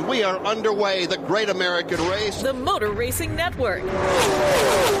air, and we are underway. The great American race. The Motor Racing Network.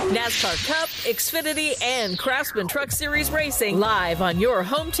 NASCAR Cup, Xfinity, and Craftsman Truck Series Racing live on your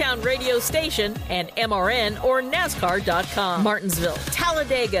hometown radio station and MRN or NASCAR.com. Martinsville,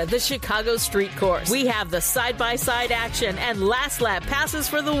 Talladega, the Chicago Street Course. We have the side-by-side action and last lap passes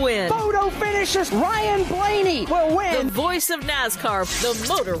for the win. Photo finishes. Ryan Blaney will win. The voice of NASCAR, the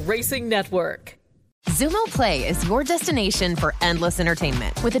Motor Racing Network. Xumo Play is your destination for endless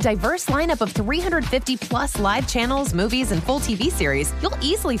entertainment. With a diverse lineup of 350-plus live channels, movies, and full TV series, you'll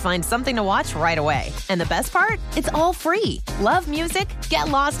easily find something to watch right away. And the best part? It's all free. Love music? Get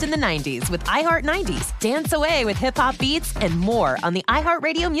lost in the 90s with iHeart 90s, dance away with hip-hop beats, and more on the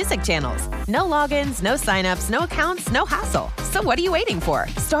iHeartRadio music channels. No logins, no signups, no accounts, no hassle. So what are you waiting for?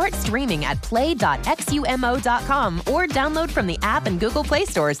 Start streaming at play.xumo.com or download from the app and Google Play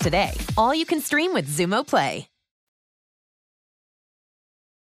stores today. All you can stream with Xumo Play.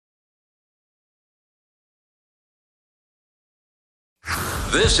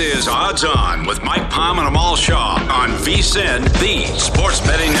 This is Odds On with Mike Palm and Amal Shaw on VSiN, the Sports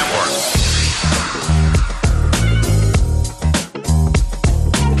Betting Network.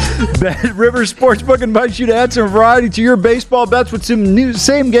 Bet Rivers Sportsbook invites you to add some variety to your baseball bets with some new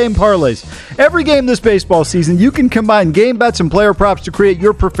same-game parlays. Every game this baseball season, you can combine game bets and player props to create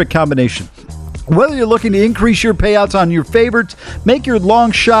your perfect combination. Whether you're looking to increase your payouts on your favorites, make your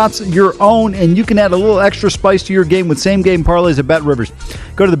long shots your own, and you can add a little extra spice to your game with same-game parlays at Bet Rivers.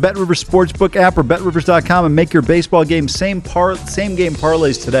 Go to the Bet Rivers Sportsbook app or BetRivers.com and make your baseball game same-game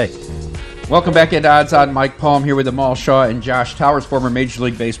parlays today. Welcome back at Odds On. Mike Palm here with Amal Shaw and Josh Towers, former Major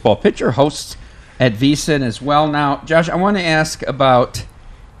League Baseball pitcher, hosts at VSiN as well. Now, Josh, I want to ask about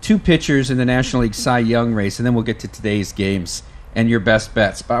two pitchers in the National League Cy Young race, and then we'll get to today's games and your best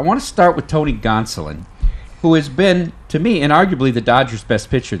bets. But I want to start with Tony Gonsolin, who has been, to me, and arguably the Dodgers' best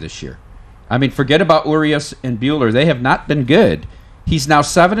pitcher this year. I mean, forget about Urias and Buehler. They have not been good. He's now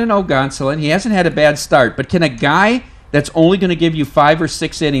 7-0 Gonsolin. He hasn't had a bad start, but can a guy that's only going to give you 5 or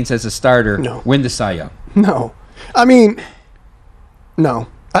 6 innings as a starter win the Cy Young? No. I mean, no.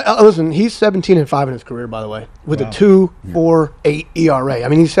 Listen, he's 17-5 in his career, by the way, with a 2.48 ERA. I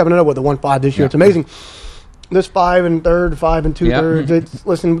mean, he's 7-0 with a 1.5 this year. It's amazing. This 5 1/3, 5 2/3.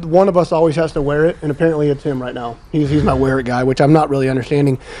 Listen, one of us always has to wear it, and apparently it's him right now. He's my wear it guy, which I'm not really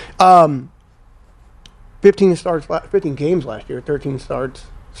understanding. 15 games last year, 13 starts.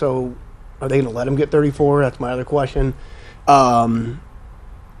 So are they going to let him get 34? That's my other question.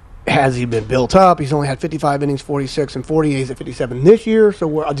 Has he been built up? He's only had 55 innings, 46 and 40. He's at 57 this year.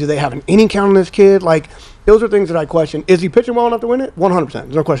 So do they have an inning count on this kid? Like, those are things that I question. Is he pitching well enough to win it? 100%.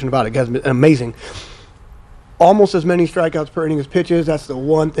 There's no question about it. Guy's been amazing. Almost as many strikeouts per inning as pitches. That's the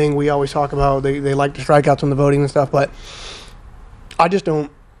one thing we always talk about. They like the strikeouts on the voting and stuff, but I just don't.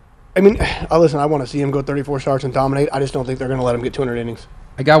 I mean, listen, I want to see him go 34 starts and dominate. I just don't think they're going to let him get 200 innings.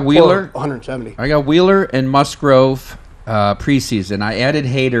 I got Wheeler. 170. I got Wheeler and Musgrove preseason. I added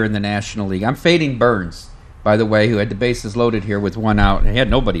Hader in the National League. I'm fading Burns, by the way, who had the bases loaded here with one out. And he had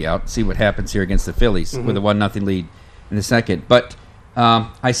nobody out. See what happens here against the Phillies with a 1-0 lead in the second. But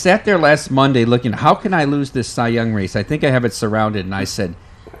I sat there last Monday looking, how can I lose this Cy Young race? I think I have it surrounded. And I said,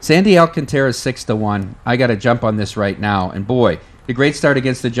 Sandy Alcantara's 6-1. I got to jump on this right now. And boy, the great start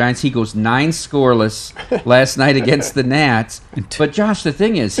against the Giants. He goes 9 scoreless last night against the Nats. But, Josh, the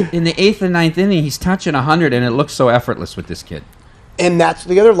thing is, in the 8th and 9th inning, he's touching 100, and it looks so effortless with this kid. And that's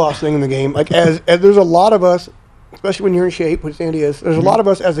the other lost thing in the game. Like, as there's a lot of us, especially when you're in shape, which Sandy is, there's a lot of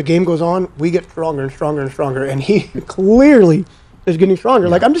us, as the game goes on, we get stronger and stronger and stronger. And he clearly is getting stronger.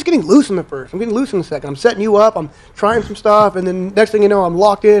 Like, I'm just getting loose in the first. I'm getting loose in the second. I'm setting you up. I'm trying some stuff. And then next thing you know, I'm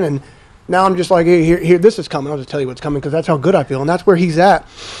locked in. And now I'm just like, hey, here, this is coming. I'll just tell you what's coming because that's how good I feel. And that's where he's at.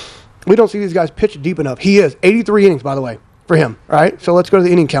 We don't see these guys pitch deep enough. He is 83 innings, by the way, for him. All right? So let's go to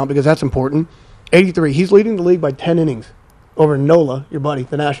the inning count because that's important. 83. He's leading the league by 10 innings over Nola, your buddy,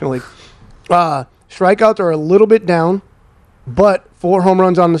 the National League. Strikeouts are a little bit down, but 4 home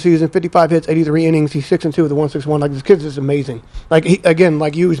runs on the season, 55 hits, 83 innings. He's 6-2 with a 1.61. Like, this kid's just amazing. Like,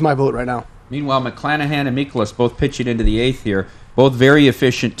 like you, he's my vote right now. Meanwhile, McClanahan and Mikolas both pitching into the 8th here. Both very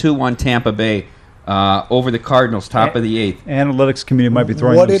efficient. 2-1 Tampa Bay over the Cardinals, top of the 8th. Analytics community might be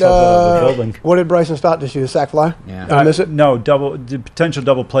throwing themselves out of the building. What did Bryson Stott just use? Sack fly? Yeah. Did I miss it? No, the potential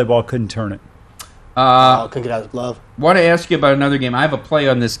double play ball couldn't turn it. Couldn't get out of his glove. Want to ask you about another game. I have a play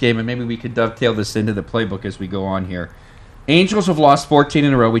on this game, and maybe we could dovetail this into the playbook as we go on here. Angels have lost 14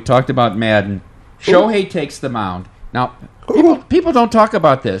 in a row. We talked about Madden. Shohei takes the mound. Now, people don't talk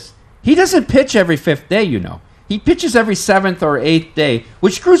about this. He doesn't pitch every 5th day, you know. He pitches every 7th or 8th day,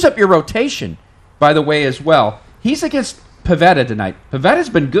 which screws up your rotation, by the way, as well. He's against Pivetta tonight. Pivetta's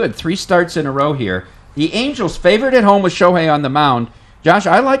been good, 3 starts in a row here. The Angels favored at home with Shohei on the mound. Josh,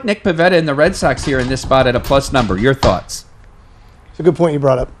 I like Nick Pivetta and the Red Sox here in this spot at a plus number. Your thoughts? It's a good point you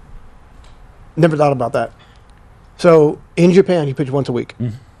brought up. Never thought about that. So, in Japan, you pitch once a week.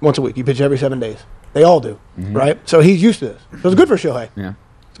 Mm-hmm. Once a week. You pitch every 7 days. They all do, right? So he's used to this. So it's good for Shohei. Yeah.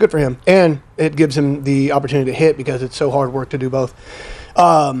 It's good for him. And it gives him the opportunity to hit because it's so hard work to do both.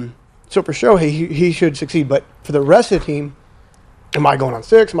 So So for Shohei, he should succeed. But for the rest of the team, am I going on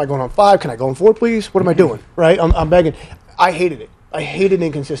 6? Am I going on 5? Can I go on 4, please? What am I doing? Right? I'm begging. I hated it. I hated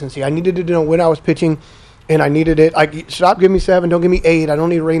inconsistency. I needed to know when I was pitching, and I needed it. Stop giving me 7. Don't give me 8. I don't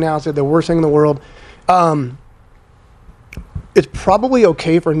need rain outs. They're the worst thing in the world. It's probably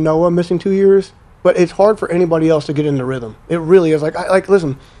okay for Noah missing 2 years, but it's hard for anybody else to get in the rhythm. It really is.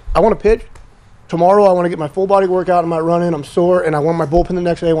 Listen, I want to pitch. Tomorrow I want to get my full body workout. I'm not running. I'm sore, and I want my bullpen the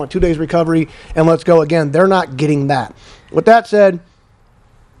next day. I want 2 days recovery, and let's go again. They're not getting that. With that said,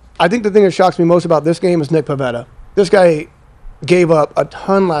 I think the thing that shocks me most about this game is Nick Pivetta. This guy gave up a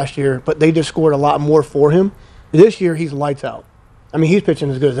ton last year, but they just scored a lot more for him. This year, he's lights out. I mean, he's pitching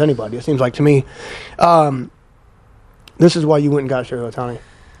as good as anybody, it seems like to me. This is why you went and got Shohei Ohtani.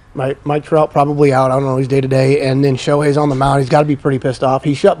 Mike Trout probably out. I don't know. He's day-to-day. And then Shohei's on the mound. He's got to be pretty pissed off.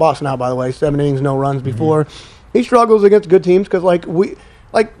 He shut Boston out, by the way. 7 innings, no runs before. He struggles against good teams because,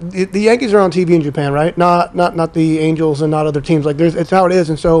 the Yankees are on TV in Japan, right? Not the Angels and not other teams. It's how it is.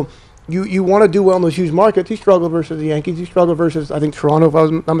 And so you want to do well in those huge markets. He struggled versus the Yankees. He struggled versus, I think, Toronto, if I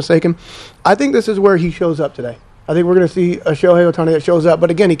was not mistaken. I think this is where he shows up today. I think we're going to see a Shohei Ohtani that shows up. But,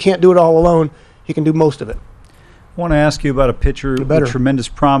 again, he can't do it all alone. He can do most of it. I want to ask you about a pitcher with tremendous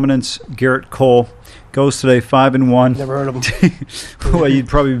prominence, Garrett Cole. Goes today 5-1. Never heard of him. Well, you'd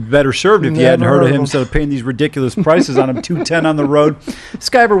probably be better served if you hadn't heard of him instead of paying these ridiculous prices on him. 210 on the road. This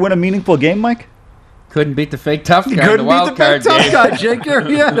guy ever win a meaningful game, Mike? Couldn't beat the fake tough guy. Couldn't beat the fake tough guy, Jake.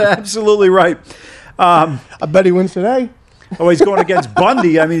 Yeah, absolutely right. I bet he wins today. Oh, he's going against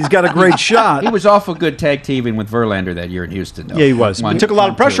Bundy. I mean, he's got a great shot. He was awful good tag teaming with Verlander that year in Houston, though. Yeah, he was. He took a lot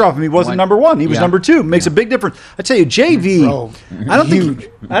of pressure off him. He wasn't number 1. He was number 2. Makes a big difference. I tell you, JV,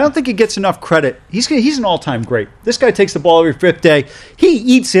 I don't think he gets enough credit. He's an all-time great. This guy takes the ball every 5th day. He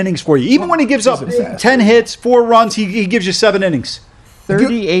eats innings for you. Even when he gives up 10 hits, 4 runs, he gives you 7 innings.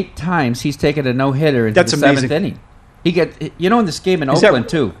 38 times he's taken a no-hitter into the 7th inning. He in this game in Oakland,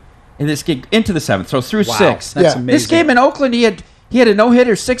 too. In this game, into the 7th, so through 6. That's amazing. This game in Oakland, he had a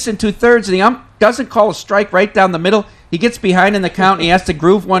no-hitter, 6 2/3, and the ump doesn't call a strike right down the middle. He gets behind in the count, and he has to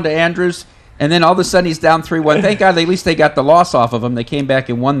groove one to Andrews, and then all of a sudden he's down 3-1. Thank God at least they got the loss off of him. They came back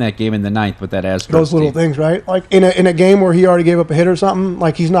and won that game in the 9th with that Astros Those little things, right? Like in a game where he already gave up a hit or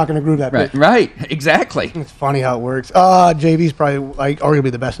something, he's not going to groove that pitch. Right, exactly. It's funny how it works. JV's probably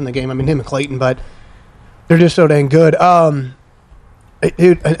arguably the best in the game. I mean, him and Clayton, but they're just so dang good.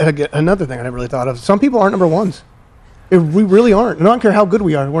 Dude, another thing I never really thought of. Some people aren't number 1s. We really aren't. And I don't care how good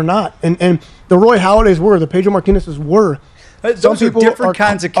we are. We're not. And the Roy Halladay's were. The Pedro Martinez's were. Some people different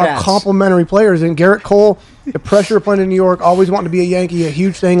kinds of cats. Are complimentary players. And Garrett Cole, the pressure of playing in New York, always wanting to be a Yankee, a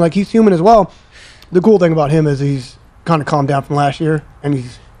huge thing. He's human as well. The cool thing about him is he's kind of calmed down from last year. And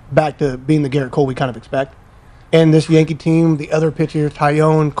he's back to being the Garrett Cole we kind of expect. And this Yankee team, the other pitchers,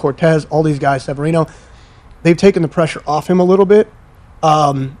 Tyone, Cortez, all these guys, Severino, they've taken the pressure off him a little bit.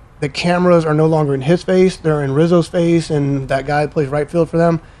 The cameras are no longer in his face; they're in Rizzo's face, and that guy that plays right field for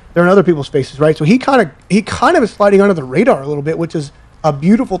them. They're in other people's faces, right? So he kind of is sliding under the radar a little bit, which is a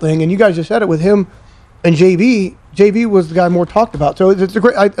beautiful thing. And you guys just said it with him and JV. JV was the guy more talked about. So it's a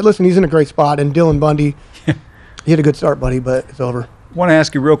great. Listen, he's in a great spot, and Dylan Bundy, he had a good start, buddy, but it's over. I want to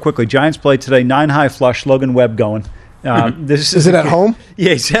ask you real quickly. Giants played today, 9-high flush. Logan Webb going. Is it at home?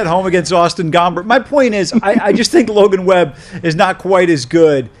 Yeah, he's at home against Austin Gomber. My point is, I just think Logan Webb is not quite as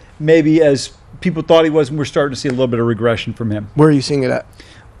good, maybe, as people thought he was, and we're starting to see a little bit of regression from him. Where are you seeing it at?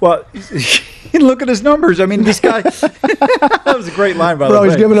 Well, look at his numbers. I mean, this guy, that was a great line, by the way.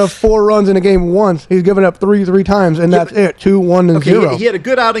 He's given up 4 runs in a game once. He's given up three times, and that's it. 2, 1, and 0. He had a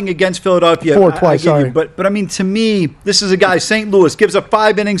good outing against Philadelphia. 4 twice, sorry. But I mean, to me, this is a guy, St. Louis, gives up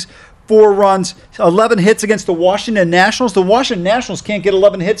 5 innings, 4 runs, 11 hits against the Washington Nationals. The Washington Nationals can't get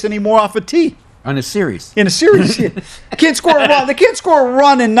 11 hits anymore off a tee. In a series. Can't score a run. They can't score a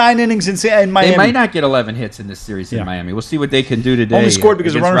run in 9 innings in Miami. They might not get 11 hits in this series in Miami. We'll see what they can do today. Only scored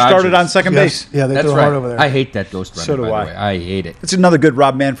because the runner started on second base. Yeah, they threw hard over there. I hate that ghost runner, So do by the way. I hate it. It's another good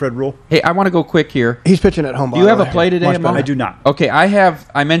Rob Manfred rule. Hey, I want to go quick here. He's pitching at home. Do you have a play today, Mo? I do not. Okay,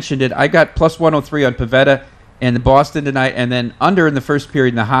 I mentioned it. I got plus 103 on Pivetta and the Boston tonight, and then under in the first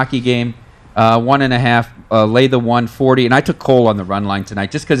period in the hockey game, 1.5, lay the 140, and I took Cole on the run line tonight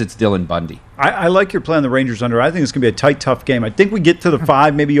just because it's Dylan Bundy. I like your play on the Rangers under. I think it's going to be a tight, tough game. I think we get to the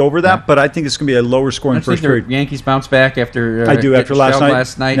 5, maybe over that, but I think it's going to be a lower scoring first period. Yankees bounce back after after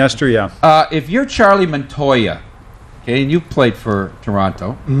last night. Nestor, yeah. If you're Charlie Montoya, okay, and you played for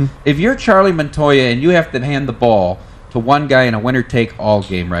Toronto, if you're Charlie Montoya and you have to hand the ball to one guy in a winner-take-all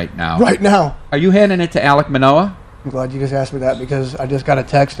game right now, are you handing it to Alek Manoah? I'm glad you just asked me that because I just got a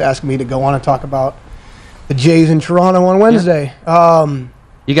text asking me to go on and talk about the Jays in Toronto on Wednesday.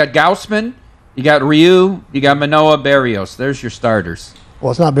 You got Gaussman, you got Ryu, you got Manoah, Barrios. There's your starters. Well,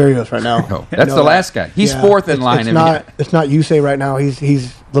 it's not Barrios right now. No, that's the last guy. He's fourth in line. It's not Yusei right now. He's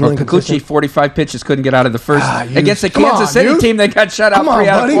a little inconsistent. Kikuchi, 45 pitches, couldn't get out of the first. Against the Kansas City team, they got shut out 3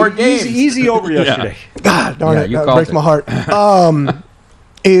 out of 4 games. Easy over yesterday. God darn it, that breaks my heart.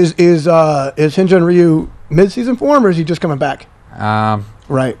 Is Hyun-Jin Ryu mid-season form, or is he just coming back?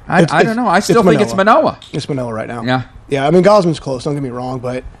 Right. I don't know. I still think it's Manoah. It's Manoah right now. Yeah. Yeah, I mean, Gosman's close, don't get me wrong,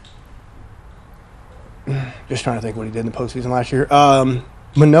 but just trying to think what he did in the postseason last year.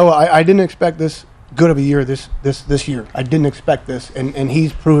 Manoah, I didn't expect this good of a year this year. I didn't expect this, and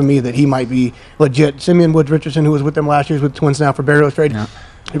he's proven me that he might be legit. Simeon Woods Richardson, who was with them last year, is with the Twins now for Barrios trade,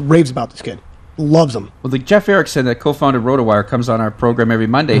 he raves about this kid. Loves him. Well, the Jeff Erickson that co-founded RotoWire comes on our program every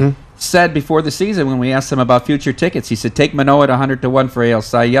Monday, said before the season when we asked him about future tickets, he said, take Manoah at 100-1 for AL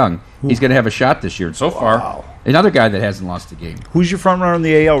Cy Young. He's going to have a shot this year. And so far, another guy that hasn't lost a game. Who's your front runner in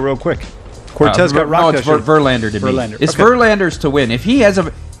the AL real quick? Cortez got rocked. No, it's Verlander to me. It's Verlander's to win. If he has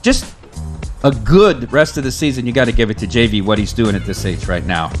just a good rest of the season, you got to give it to JV what he's doing at this age right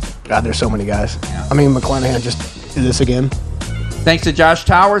now. God, there's so many guys. Yeah. I mean, McClanahan just did this again. Thanks to Josh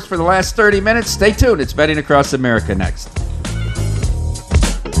Towers for the last 30 minutes. Stay tuned. It's Betting Across America next.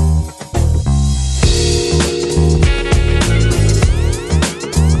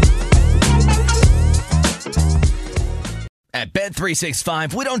 At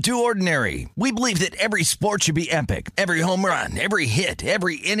Bet365, we don't do ordinary. We believe that every sport should be epic. Every home run, every hit,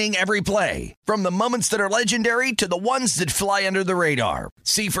 every inning, every play. From the moments that are legendary to the ones that fly under the radar.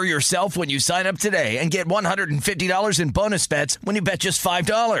 See for yourself when you sign up today and get $150 in bonus bets when you bet just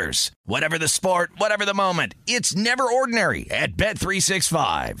 $5. Whatever the sport, whatever the moment, it's never ordinary at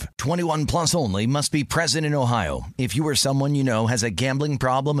Bet365. 21 plus only. Must be present in Ohio. If you or someone you know has a gambling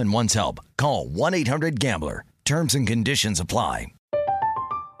problem and wants help, call 1-800-GAMBLER. Terms and conditions apply.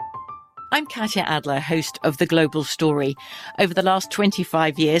 I'm Katya Adler, host of The Global Story. Over the last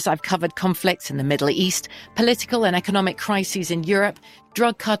 25 years, I've covered conflicts in the Middle East, political and economic crises in Europe,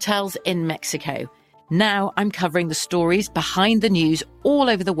 drug cartels in Mexico. Now I'm covering the stories behind the news all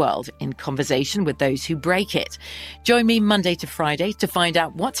over the world in conversation with those who break it. Join me Monday to Friday to find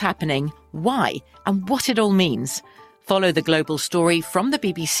out what's happening, why, and what it all means. Follow The Global Story from the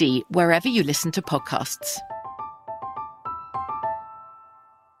BBC wherever you listen to podcasts.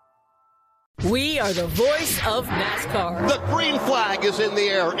 We are the voice of NASCAR. The green flag is in the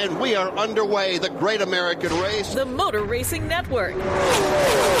air, and we are underway. The Great American Race. The Motor Racing Network.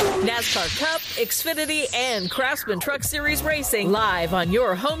 NASCAR Cup, Xfinity, and Craftsman Truck Series Racing live on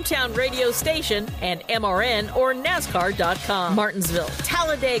your hometown radio station and MRN or NASCAR.com. Martinsville,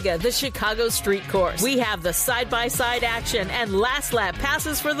 Talladega, the Chicago Street Course. We have the side-by-side action and last lap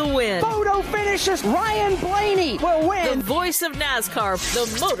passes for the win. Photo finishes. Ryan Blaney will win. The voice of NASCAR,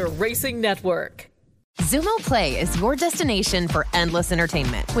 the Motor Racing Network. Xumo Play is your destination for endless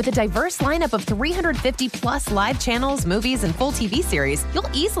entertainment. With a diverse lineup of 350 plus live channels, movies, and full TV series, you'll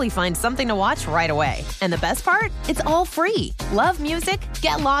easily find something to watch right away. And the best part? It's all free. Love music?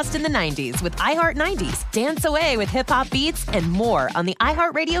 Get lost in the 90s with iHeart 90s, dance away with hip-hop beats, and more on the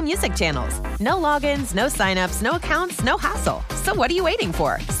iHeartRadio music channels. No logins, no signups, no accounts, no hassle. So what are you waiting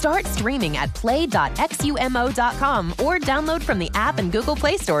for? Start streaming at play.xumo.com or download from the app and Google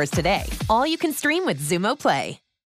Play stores today. All you can stream with Xumo Play.